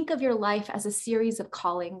if you think of your life as a series of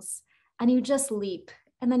callings and you just leap,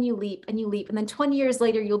 and then you leap and you leap, and then 20 years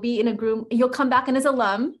later, you'll be in a room, you'll come back in as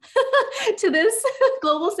alum to this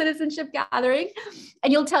global citizenship gathering,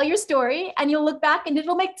 and you'll tell your story, and you'll look back and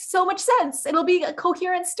it'll make so much sense. It'll be a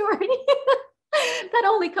coherent story. That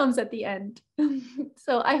only comes at the end.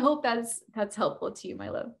 So I hope that's helpful to you, my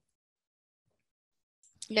love.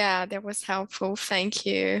 Yeah, that was helpful. Thank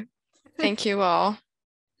you. Thank you all.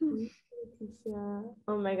 Yeah.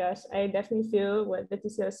 Oh my gosh, I definitely feel what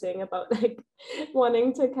Leticia was saying about, like,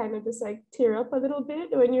 wanting to kind of just, like, tear up a little bit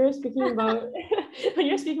when you were speaking about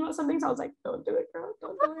something. So I was like, don't do it, girl,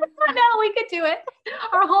 don't do it. No, we could do it.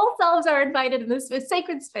 Our whole selves are invited in this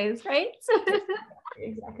sacred space, right?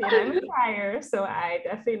 Exactly. And I'm a crier, so I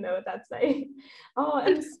definitely know that's like, oh,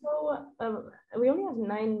 and so we only have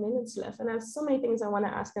 9 minutes left, and I have so many things I want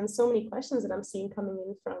to ask and so many questions that I'm seeing coming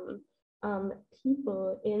in from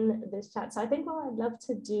people in this chat. So I think what I'd love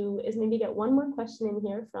to do is maybe get one more question in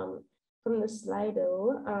here from the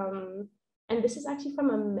Slido. And this is actually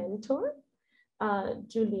from a mentor,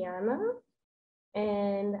 Juliana.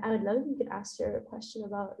 And I would love if you could ask your question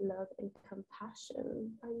about love and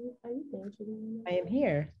compassion. Are you there, Juliana? I am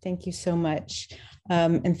here. Thank you so much.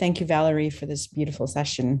 And thank you, Valarie, for this beautiful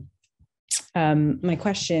session. My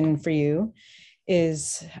question for you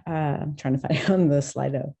is, I'm trying to find it on the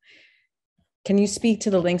Slido. Can you speak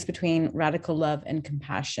to the links between radical love and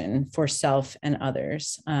compassion for self and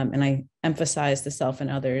others? And I emphasize the self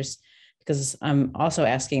and others because I'm also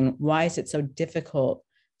asking, why is it so difficult,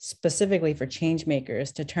 specifically for change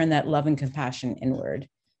makers, to turn that love and compassion inward?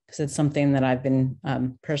 Because it's something that I've been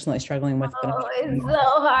personally struggling with. Oh, it's so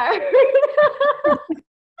hard.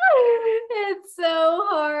 It's so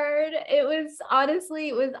hard.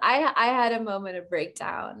 I had a moment of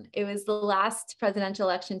breakdown. It was the last presidential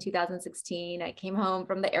election, 2016. I came home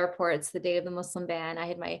from the airports the day of the Muslim ban. I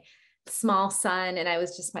had my small son, and I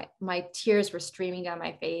was just, my tears were streaming down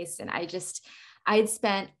my face. And I had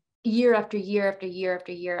spent year after year after year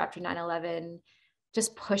after year after 9/11,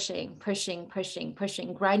 just pushing,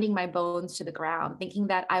 grinding my bones to the ground, thinking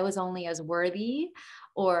that I was only as worthy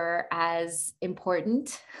or as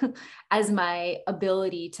important as my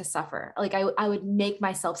ability to suffer. Like, I would make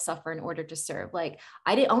myself suffer in order to serve. Like,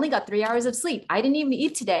 I only got 3 hours of sleep. I didn't even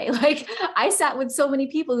eat today. Like, I sat with so many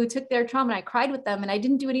people who took their trauma, and I cried with them, and I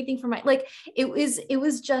didn't do anything for it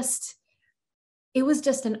was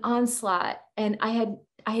just an onslaught. And I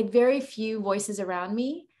had very few voices around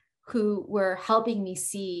me who were helping me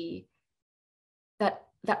see that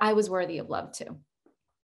I was worthy of love too.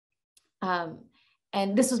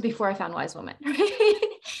 And this was before I found Wise Woman, right?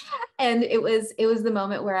 And it was the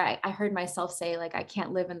moment where I heard myself say, like, I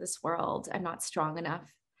can't live in this world. I'm not strong enough.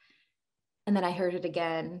 And then I heard it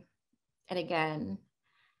again and again.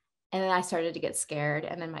 And then I started to get scared.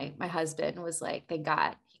 And then my husband was like, thank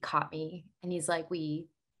God, he caught me. And he's like, we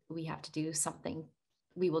have to do something.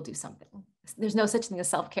 We will do something. There's no such thing as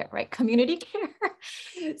self-care, right? Community care.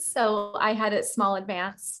 So I had a small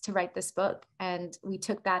advance to write this book, and we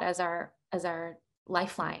took that as our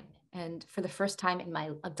lifeline. And for the first time in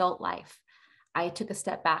my adult life, I took a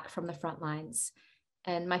step back from the front lines,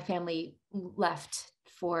 and my family left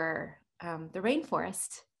for the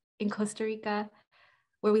rainforest in Costa Rica,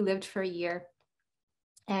 where we lived for a year.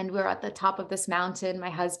 And we were at the top of this mountain.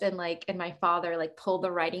 My husband, and my father, pulled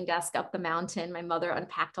the writing desk up the mountain. My mother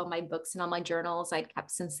unpacked all my books and all my journals I'd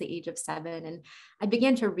kept since the age of 7. And I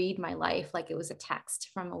began to read my life like it was a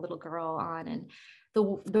text from a little girl on. And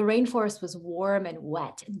The rainforest was warm and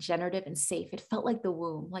wet and generative and safe. It felt like the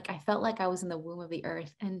womb. Like I felt like I was in the womb of the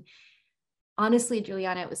earth. And honestly,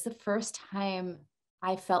 Juliana, it was the first time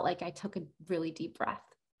I felt like I took a really deep breath.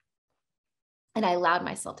 And I allowed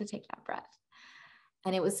myself to take that breath.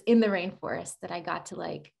 And it was in the rainforest that I got to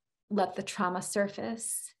like let the trauma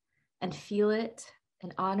surface and feel it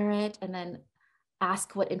and honor it, and then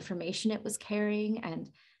ask what information it was carrying,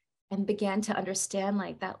 and began to understand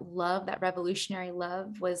like that love, that revolutionary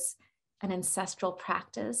love was an ancestral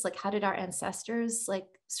practice. Like how did our ancestors like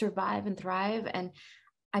survive and thrive? And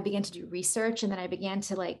I began to do research, and then I began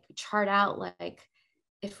to like chart out like,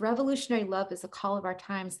 if revolutionary love is the call of our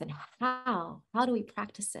times, then how do we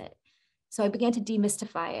practice it? So I began to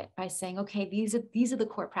demystify it by saying, okay, these are the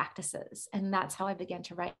core practices. And that's how I began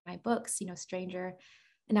to write my books, Stranger.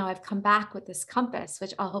 And now I've come back with this compass,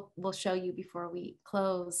 which we'll show you before we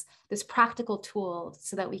close, this practical tool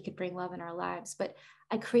so that we could bring love in our lives. But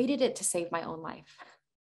I created it to save my own life,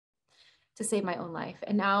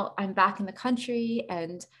 And now I'm back in the country,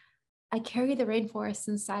 and I carry the rainforest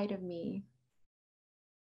inside of me.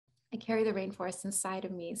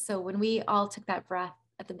 So when we all took that breath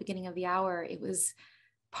at the beginning of the hour, it was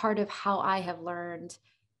part of how I have learned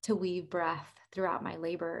to weave breath throughout my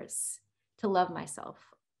labors, to love myself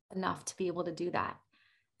enough to be able to do that.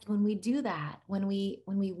 And when we do that, when we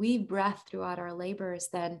weave breath throughout our labors,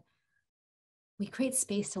 then we create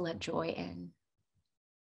space to let joy in.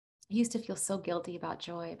 I used to feel so guilty about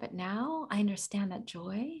joy, but now I understand that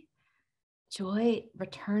joy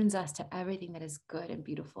returns us to everything that is good and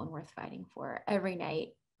beautiful and worth fighting for. Every night,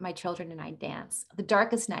 my children and I dance. The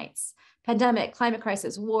darkest nights, pandemic, climate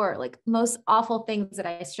crisis, war, like most awful things that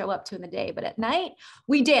I show up to in the day. But at night,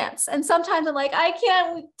 we dance. And sometimes I'm like, I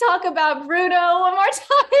can't talk about Bruno one more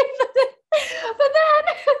time. But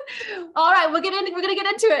then, all right, we're gonna get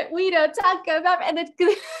into it. We don't talk about, and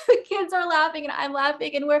the kids are laughing and I'm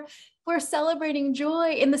laughing, and we're celebrating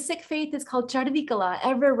joy. In the Sikh faith, it's called Chardikala,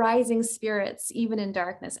 ever rising spirits, even in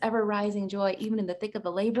darkness, ever rising joy, even in the thick of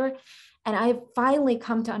the labor. And I've finally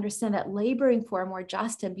come to understand that laboring for a more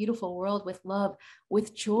just and beautiful world with love,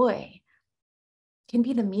 with joy, can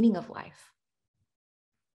be the meaning of life.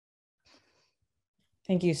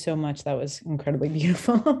 Thank you so much. That was incredibly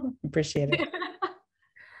beautiful. Appreciate it.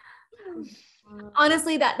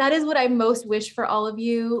 Honestly, that is what I most wish for all of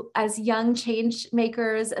you as young change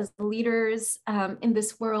makers, as leaders in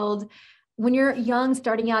this world. When you're young,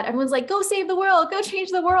 starting out, everyone's like, go save the world, go change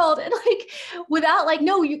the world. And like, without like,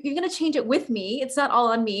 no, you're going to change it with me. It's not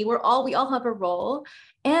all on me. We all have a role.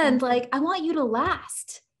 And like, I want you to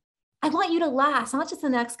last. Not just the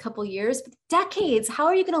next couple years, but decades. How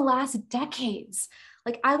are you going to last decades?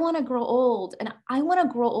 Like, I want to grow old, and I want to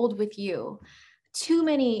grow old with you. Too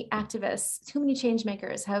many activists, too many change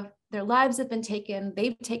makers their lives have been taken.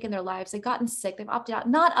 They've taken their lives. They've gotten sick. They've opted out.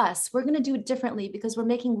 Not us. We're going to do it differently because we're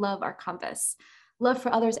making love our compass, love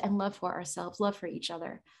for others and love for ourselves, love for each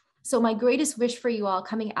other. So my greatest wish for you all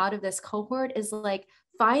coming out of this cohort is like,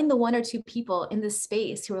 find the one or two people in this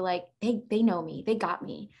space who are like, they know me, they got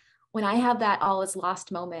me. When I have that all is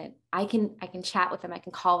lost moment, I can chat with them. I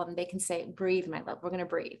can call them. They can say, breathe, my love. We're going to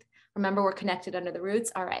breathe. Remember, we're connected under the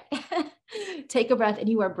roots. All right. Take a breath, and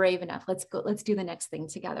you are brave enough. Let's go. Let's do the next thing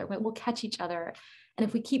together. We'll catch each other. And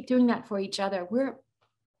if we keep doing that for each other, we're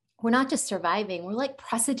not just surviving. We're like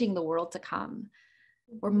presaging the world to come.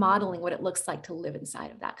 We're modeling what it looks like to live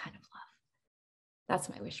inside of that kind of love. That's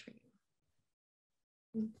my wish for you.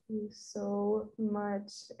 Thank you so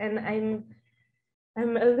much. And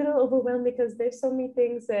I'm a little overwhelmed because there's so many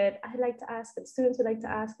things that I like to ask, that students would like to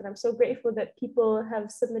ask, and I'm so grateful that people have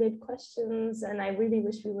submitted questions, and I really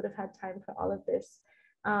wish we would have had time for all of this.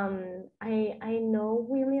 I know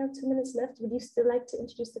we only have 2 minutes left. Would you still like to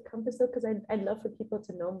introduce the compass though? Because I'd love for people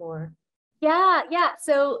to know more. Yeah.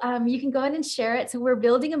 So you can go ahead and share it. So we're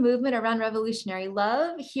building a movement around revolutionary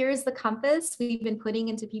love. Here's the compass we've been putting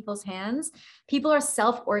into people's hands. People are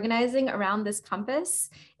self-organizing around this compass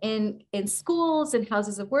in schools and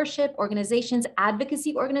houses of worship, organizations,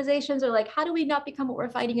 advocacy organizations are like, how do we not become what we're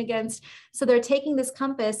fighting against? So they're taking this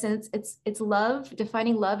compass, and it's love,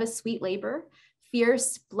 defining love as sweet labor,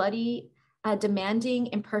 fierce, bloody, demanding,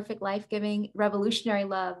 imperfect, life-giving, revolutionary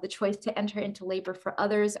love, the choice to enter into labor for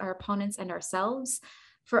others, our opponents, and ourselves.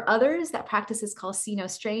 For others, that practice is called see no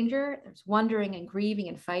stranger. There's wondering and grieving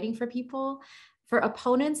and fighting for people. For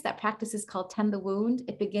opponents, that practice is called tend the wound.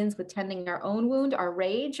 It begins with tending our own wound, our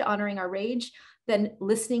rage, honoring our rage, then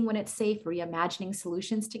listening when it's safe, reimagining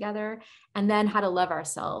solutions together, and then how to love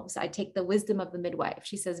ourselves. I take the wisdom of the midwife.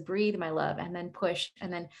 She says, breathe, my love, and then push.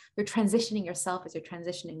 And then you're transitioning yourself as you're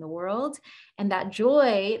transitioning the world. And that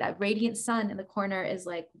joy, that radiant sun in the corner is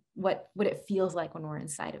like what it feels like when we're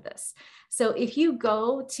inside of this. So if you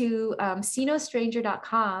go to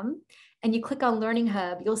seenostranger.com and you click on Learning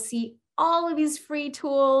Hub, you'll see all of these free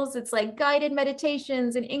tools. It's like guided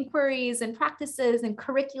meditations and inquiries and practices and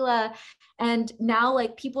curricula. And now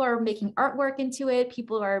like people are making artwork into it.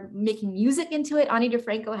 People are making music into it. Ani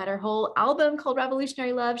DeFranco had her whole album called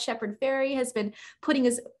Revolutionary Love. Shepherd Ferry has been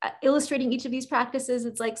illustrating each of these practices.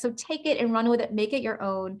 It's like, so take it and run with it, make it your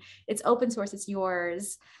own. It's open source, it's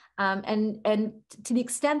yours. And to the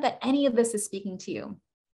extent that any of this is speaking to you,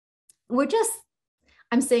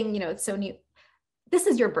 I'm saying, it's so new. This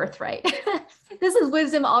is your birthright. This is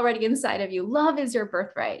wisdom already inside of you. Love is your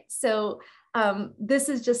birthright. So this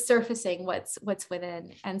is just surfacing what's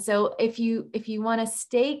within. And so if you want to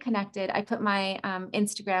stay connected, I put my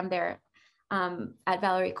Instagram there at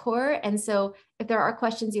Valarie Kaur. And so if there are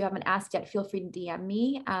questions you haven't asked yet, feel free to DM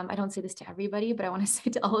me. I don't say this to everybody, but I want to say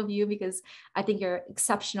to all of you, because I think you're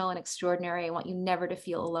exceptional and extraordinary. I want you never to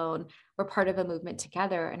feel alone. We're part of a movement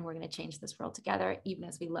together, and we're going to change this world together, even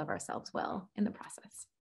as we love ourselves well in the process.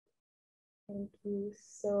 Thank you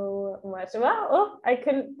so much. Wow, I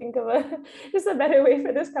couldn't think of just a better way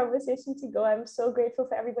for this conversation to go. I'm so grateful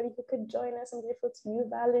for everybody who could join us. I'm grateful to you,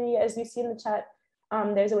 Valarie. As you see in the chat,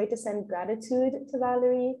 there's a way to send gratitude to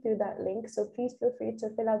Valarie through that link. So please feel free to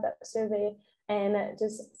fill out that survey and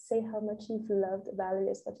just say how much you've loved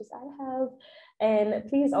Valarie as much as I have. And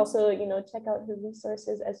please also, check out her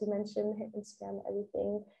resources, as you mentioned, her Instagram,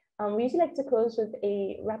 everything. We usually like to close with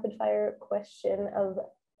a rapid fire question of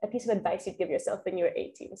a piece of advice you'd give yourself when you were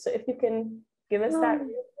 18. So if you can give us that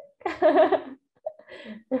real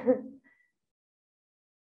quick.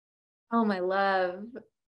 Oh, my love.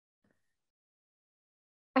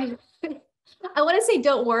 I want to say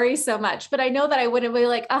don't worry so much, but I know that I wouldn't be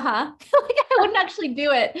like, like I wouldn't actually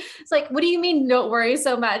do it. It's like, what do you mean don't worry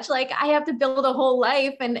so much? Like I have to build a whole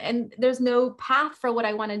life and there's no path for what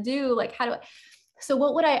I want to do. Like so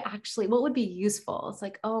what would be useful? It's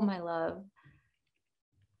like, oh, my love,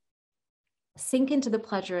 sink into the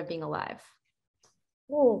pleasure of being alive.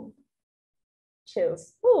 Oh,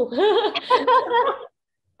 chills. Oh.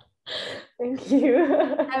 Thank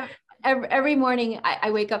you. Every morning I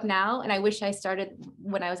wake up now, and I wish I started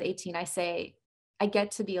when I was 18. I say, I get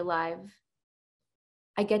to be alive.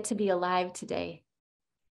 I get to be alive today.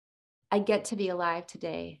 I get to be alive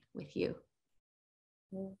today with you.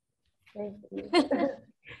 Thank you.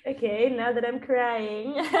 Okay, now that I'm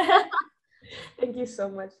crying. Thank you so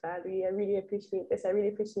much, Valarie. I really appreciate this. I really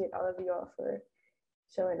appreciate all of you all for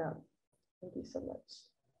showing up. Thank you so much.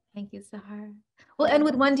 Thank you, Sahar. We'll end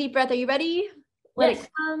with one deep breath. Are you ready? Let it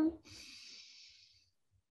come.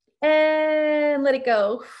 And let it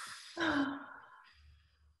go.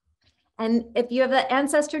 And if you have an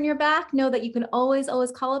ancestor in your back, know that you can always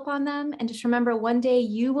call upon them. And just remember, one day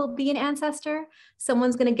you will be an ancestor.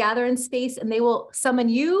 Someone's going to gather in space and they will summon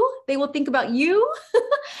you. They will think about you.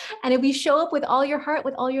 And if we show up with all your heart,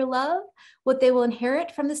 with all your love, what they will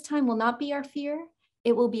inherit from this time will not be our fear.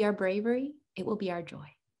 It will be our bravery. It will be our joy.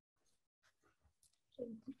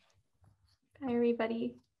 Bye,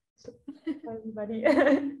 everybody. Bye, everybody.